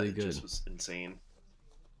was on that, really it good. just was insane.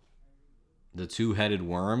 The two-headed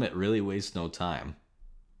worm, it really wastes no time.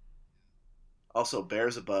 Also,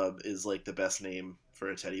 Beelzebub is like the best name for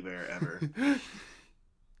a teddy bear ever.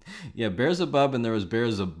 Yeah, Beelzebub, and there was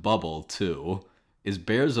Beelzebubble too. Is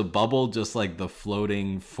Beelzebubble just like the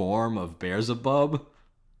floating form of Beelzebub?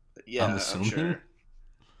 Yeah, I'm assuming. sure.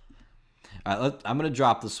 All right, I'm going to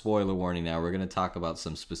drop the spoiler warning now. We're going to talk about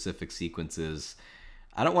some specific sequences.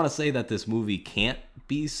 I don't want to say that this movie can't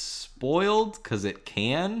be spoiled, because it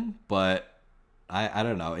can, but I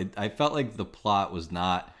don't know. I felt like the plot was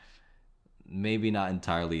maybe not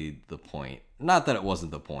entirely the point. Not that it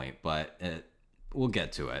wasn't the point, but we'll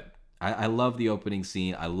get to it. I love the opening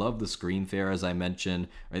scene. I love the screen fare, as I mentioned.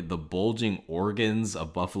 Right? The bulging organs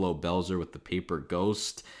of Buffalo Belzer with the paper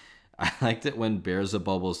ghost. I liked it when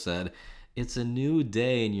Beelzebubble said, "It's a new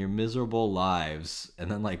day in your miserable lives,"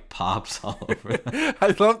 and then like pops all over them.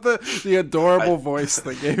 I love the adorable voice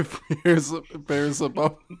they gave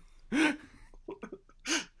Beelzebub.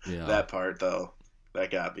 Yeah. That part, though, that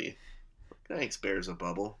got me. Thanks,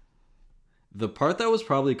 Beelzebubble. The part that was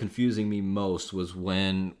probably confusing me most was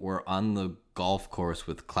when we're on the golf course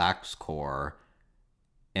with Clack's Corps,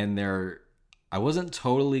 and I wasn't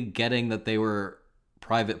totally getting that they were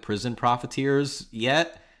private prison profiteers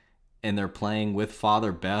yet, and they're playing with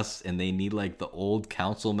Father Best, and they need like the old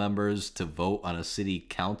council members to vote on a city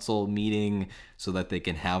council meeting so that they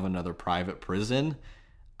can have another private prison.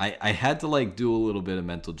 I had to like do a little bit of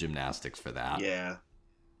mental gymnastics for that. Yeah.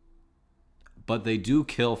 But they do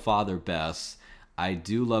kill Father Bess. I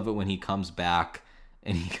do love it when he comes back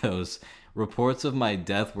and he goes, "Reports of my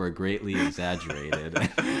death were greatly exaggerated."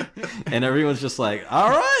 And everyone's just like, all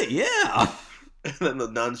right, yeah. And then the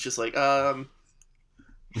nun's just like,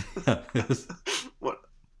 what?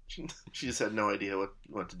 She just had no idea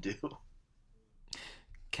what to do.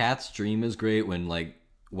 Kat's dream is great when like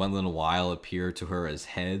Wendell and Wild appear to her as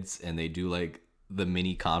heads and they do like the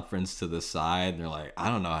mini conference to the side and they're like, I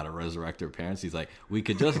don't know how to resurrect her parents. He's like, we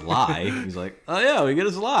could just lie. He's like, oh yeah, we could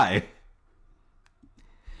just lie.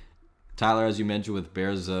 Tyler, as you mentioned with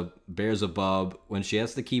Beelzebub, when she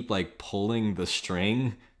has to keep like pulling the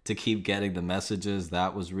string to keep getting the messages,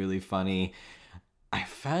 that was really funny. I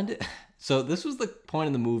found it. So this was the point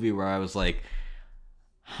in the movie where I was like,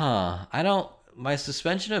 my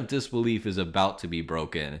suspension of disbelief is about to be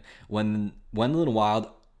broken. When Wendell and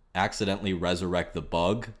Wild accidentally resurrect the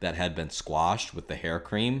bug that had been squashed with the hair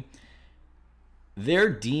cream, they're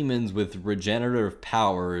demons with regenerative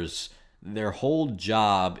powers. Their whole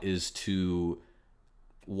job is to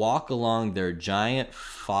walk along their giant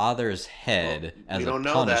father's head as we don't a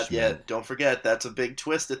know punishment. that yet. Don't forget, that's a big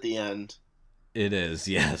twist at the end. It is,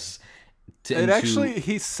 yes. It actually,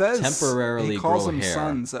 he says temporarily he calls grow them hair.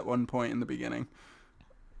 sons at one point in the beginning.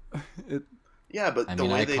 Yeah, but the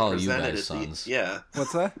way I they call you presented guys it, sons. yeah.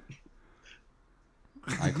 What's that?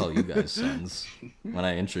 I call you guys sons when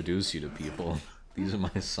I introduce you to people. These are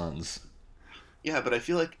my sons. Yeah, but I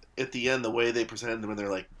feel like at the end, the way they presented them, when they're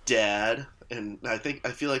like, Dad, and I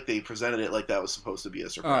feel like they presented it like that was supposed to be a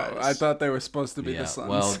surprise. Oh, I thought they were supposed to be Yeah, the sons.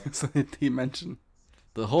 well- So he mentioned.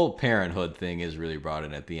 The whole parenthood thing is really brought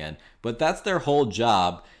in at the end. But that's their whole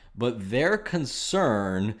job. But their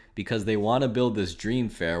concern, because they want to build this dream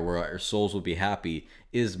fair where our souls will be happy,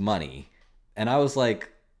 is money. And I was like,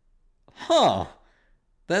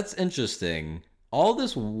 that's interesting. All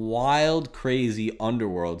this wild, crazy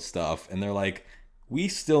underworld stuff. And they're like, we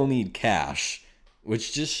still need cash.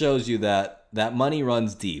 Which just shows you that money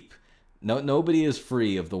runs deep. Nobody is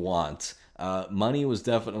free of the want. Money was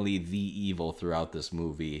definitely the evil throughout this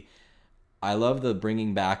movie. I love the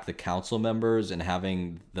bringing back the council members and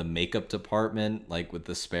having the makeup department, like with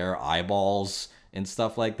the spare eyeballs and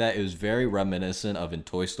stuff like that. It was very reminiscent of in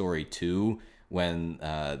Toy Story 2 when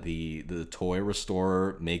the toy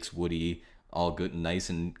restorer makes Woody all good and nice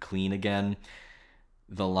and clean again.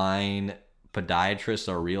 The line, podiatrists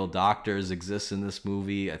are real doctors, exists in this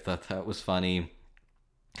movie. I thought that was funny.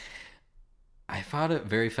 I found it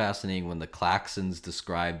very fascinating when the Klaxons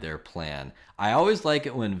described their plan. I always like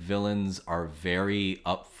it when villains are very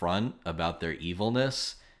upfront about their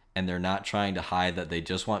evilness and they're not trying to hide that they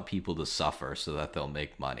just want people to suffer so that they'll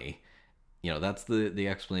make money. You know, that's the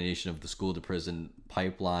explanation of the school to prison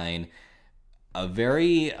pipeline. A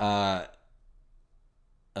very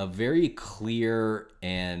clear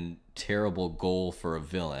and terrible goal for a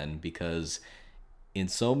villain, because in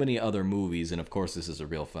so many other movies, and of course this is a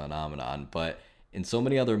real phenomenon, but in so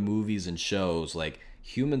many other movies and shows, like,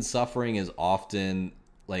 human suffering is often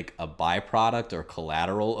like a byproduct or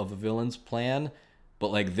collateral of a villain's plan, but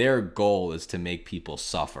like their goal is to make people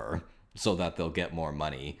suffer so that they'll get more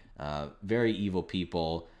money. Very evil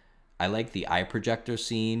people. I like the eye projector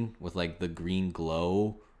scene with like the green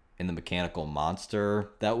glow and the mechanical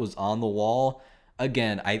monster that was on the wall.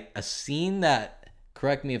 Again, a scene that,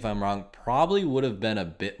 correct me if I'm wrong, probably would have been a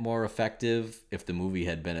bit more effective if the movie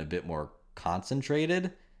had been a bit more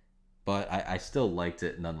concentrated, but I still liked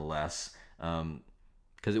it nonetheless,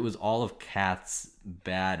 because it was all of Kat's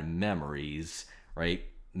bad memories, right,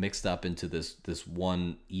 mixed up into this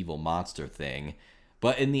one evil monster thing.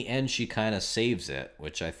 But in the end, she kind of saves it,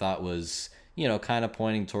 which I thought was, you know, kind of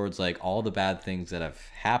pointing towards like all the bad things that have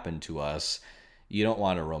happened to us. You don't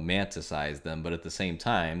want to romanticize them, but at the same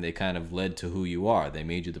time, they kind of led to who you are. They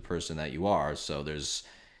made you the person that you are. So there's,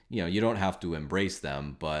 you know, you don't have to embrace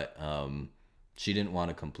them, but she didn't want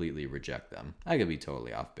to completely reject them. I could be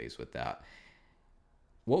totally off base with that.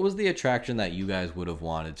 What was the attraction that you guys would have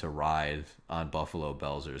wanted to ride on Buffalo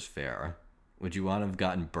Belzer's Fair? Would you want to have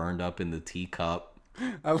gotten burned up in the teacup?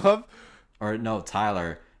 I love. Or no,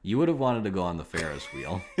 Tyler, you would have wanted to go on the Ferris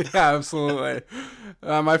wheel. Yeah, absolutely.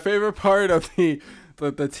 My favorite part of the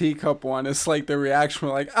teacup one is like the reaction.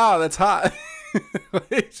 We're like, "Oh, that's hot."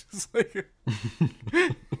 Like, just like,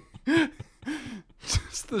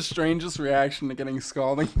 just the strangest reaction to getting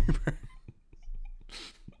scalding.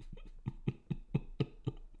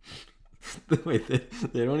 Wait,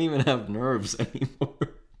 they don't even have nerves anymore.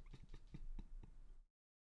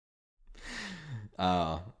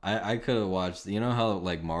 I could have watched, you know how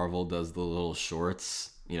like Marvel does the little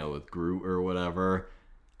shorts, you know, with Groot or whatever?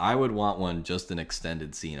 I would want one, just an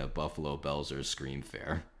extended scene of Buffalo Belzer's Scream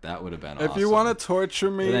Fair. That would have been awesome. If you want to torture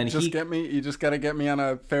me, You just got to get me on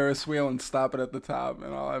a Ferris wheel and stop it at the top,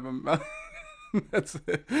 and I'll have him. That's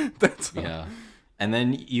it. That's all. Yeah. And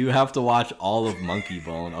then you have to watch all of Monkey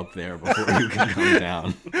Bone up there before you can come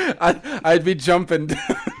down. I'd be jumping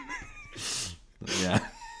down. Yeah.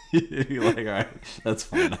 You're like, all right, that's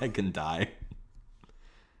fine. I can die.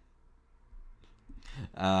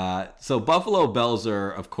 So Buffalo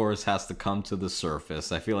Belzer, of course, has to come to the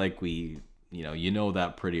surface. I feel like you know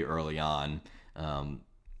that pretty early on,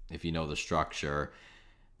 if you know the structure.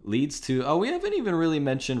 Leads to, we haven't even really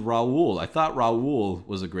mentioned Raul. I thought Raul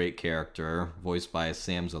was a great character, voiced by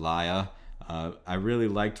Sam Zelaya. I really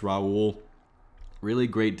liked Raul. Really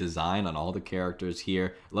great design on all the characters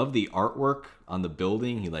here. Love the artwork on the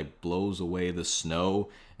building. He like blows away the snow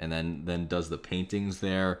and then does the paintings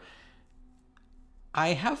there.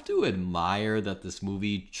 I have to admire that this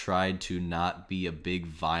movie tried to not be a big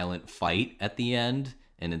violent fight at the end,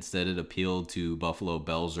 and instead it appealed to Buffalo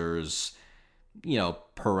Belzer's,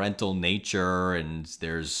 parental nature, and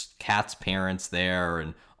there's Kat's parents there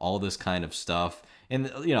and all this kind of stuff. And,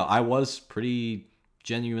 I was pretty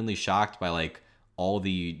genuinely shocked by like all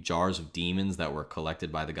the jars of demons that were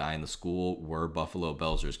collected by the guy in the school were Buffalo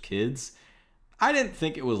Belzer's kids. I didn't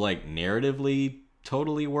think it was like narratively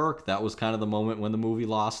totally work. That was kind of the moment when the movie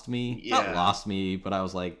lost me. Yeah. Not lost me, but I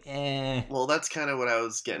was like, eh. Well, that's kind of what I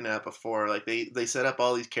was getting at before. Like they set up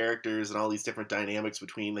all these characters and all these different dynamics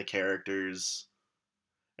between the characters,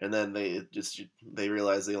 and then they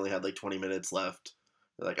realized they only had like 20 minutes left.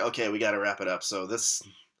 They're like, okay, we got to wrap it up. So this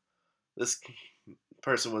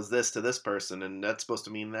person was this to this person, and that's supposed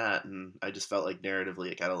to mean that. And I just felt like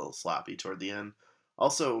narratively it got a little sloppy toward the end.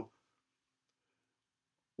 Also,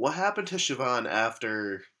 what happened to Siobhan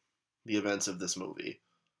after the events of this movie?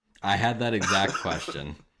 I had that exact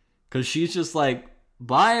question. Because she's just like,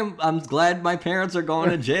 bye, I'm glad my parents are going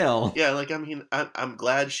to jail. Yeah, like, I mean, I'm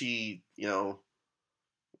glad she,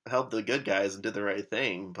 helped the good guys and did the right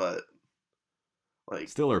thing, but, like...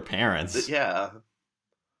 Still her parents. Yeah.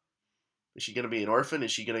 Is she going to be an orphan? Is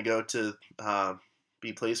she going to go to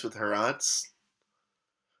be placed with her aunts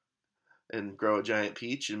and grow a giant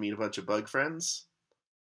peach and meet a bunch of bug friends?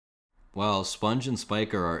 Well, Sponge and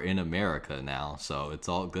Spiker are in America now, so it's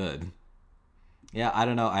all good. Yeah, I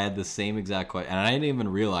don't know. I had the same exact question, and I didn't even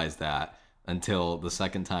realize that until the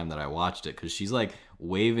second time that I watched it, because she's like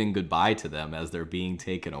waving goodbye to them as they're being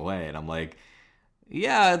taken away, and I'm like,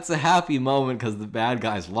 yeah, it's a happy moment because the bad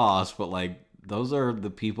guys lost, but like those are the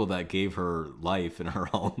people that gave her life in her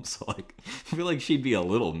home, so like I feel like she'd be a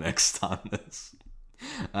little mixed on this.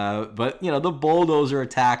 But the bulldozer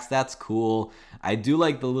attacks, that's cool. I do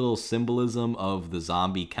like the little symbolism of the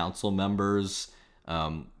zombie council members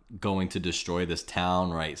going to destroy this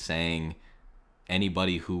town, right? Saying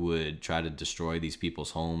anybody who would try to destroy these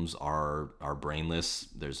people's homes are brainless.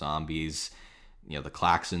 They're zombies. The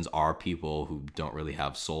Claxons are people who don't really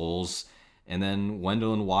have souls. And then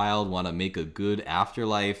Wendell and Wild want to make a good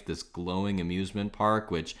afterlife, this glowing amusement park,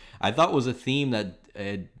 which I thought was a theme that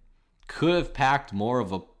could have packed more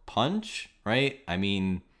of a punch, right? I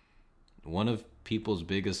mean, one of people's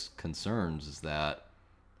biggest concerns is that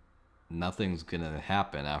nothing's gonna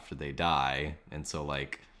happen after they die, and so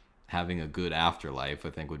like having a good afterlife I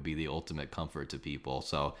think would be the ultimate comfort to people.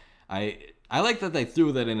 So I like that they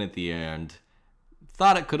threw that in at the end.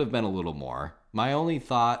 Thought it could have been a little more. My only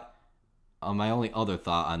other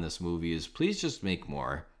thought on this movie is please just make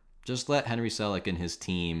more. Just let Henry Selick and his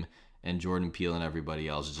team and Jordan Peele and everybody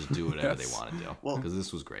else just do whatever they want to do, because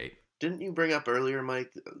this was great. Didn't you bring up earlier,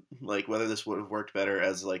 Mike, like whether this would have worked better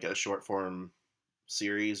as like a short form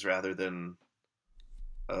series rather than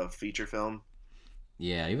a feature film?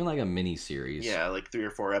 Yeah, even like a mini series. Yeah, like 3 or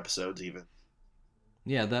 4 episodes even.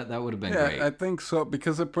 Yeah, that would have been great. I think so,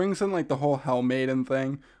 because it brings in like the whole Hell Maiden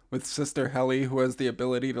thing with Sister Helly, who has the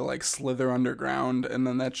ability to like slither underground, and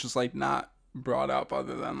then that's just like not brought up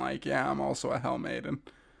other than like, yeah, I'm also a Hell Maiden.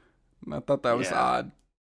 And I thought that was odd.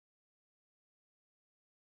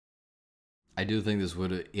 I do think this would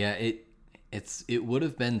have, it would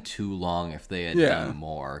have been too long if they had done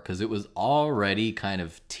more, because it was already kind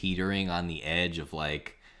of teetering on the edge of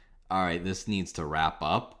like, all right, this needs to wrap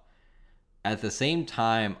up. At the same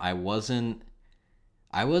time, I wasn't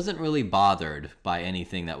really bothered by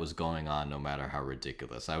anything that was going on, no matter how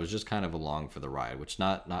ridiculous. I was just kind of along for the ride, which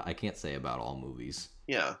not I can't say about all movies.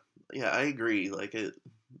 Yeah, I agree. Like it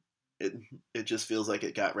just feels like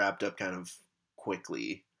it got wrapped up kind of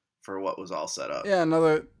quickly for what was all set up. Yeah,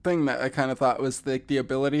 another thing that I kind of thought was the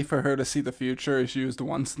ability for her to see the future is used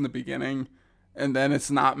once in the beginning, and then it's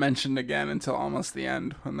not mentioned again until almost the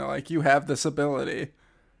end when they're like, you have this ability.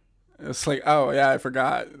 It's like, oh yeah, I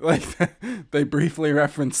forgot. Like they briefly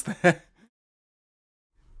referenced that.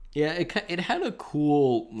 Yeah, it had a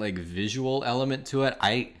cool like visual element to it.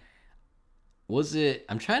 I'm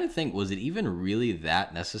trying to think, was it even really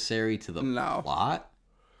that necessary to the plot?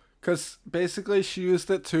 Because basically she used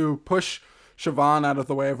it to push Siobhan out of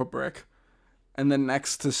the way of a brick. And then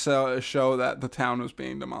next to show that the town was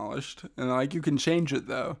being demolished. And like, you can change it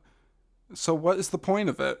though. So what is the point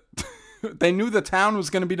of it? They knew the town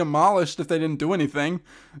was going to be demolished if they didn't do anything.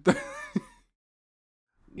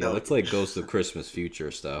 Yeah, that's like Ghost of Christmas Future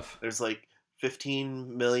stuff. There's like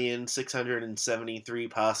 15,673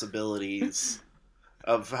 possibilities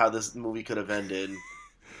of how this movie could have ended.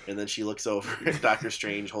 And then she looks over and Doctor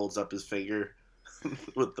Strange holds up his finger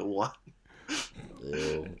with the one.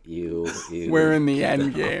 Ew. We're in the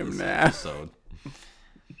end game now. Episode.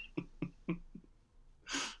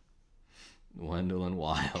 Wendell and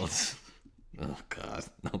Wild. Oh, God.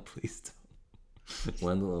 No, please don't.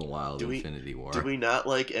 Wendell and Wild Infinity War. Do we not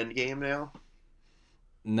like Endgame now?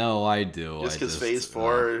 No, I do. Just because Phase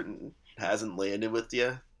 4 hasn't landed with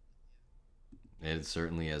you? It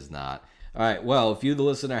certainly has not. All right, well, if you, the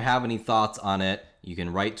listener, have any thoughts on it, you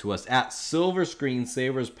can write to us at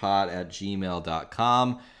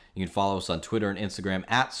silverscreensaverspod@gmail.com. You can follow us on Twitter and Instagram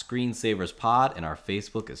at ScreensaversPod, and our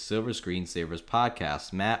Facebook is Silver Screensavers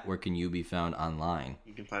Podcast. Matt, where can you be found online?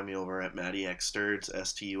 You can find me over at MattyXSturds,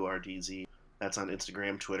 STURDZ. That's on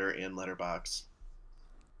Instagram, Twitter, and Letterboxd.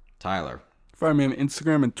 Tyler. Find me on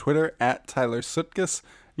Instagram and Twitter at Tyler Sutkus.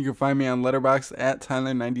 You can find me on Letterboxd at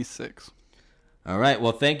Tyler96. All right,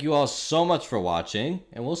 well, thank you all so much for watching,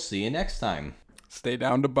 and we'll see you next time. Stay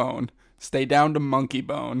down to bone. Stay down to monkey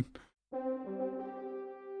bone.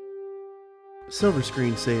 Silver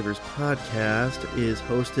Screensavers Podcast is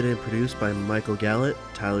hosted and produced by Michael Gallant,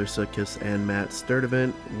 Tyler Sutkus, and Matt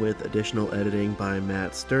Sturdivant, with additional editing by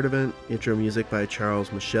Matt Sturdivant, intro music by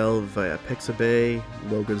Charles Michel via Pixabay,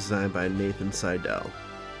 logo design by Nathan Seidel.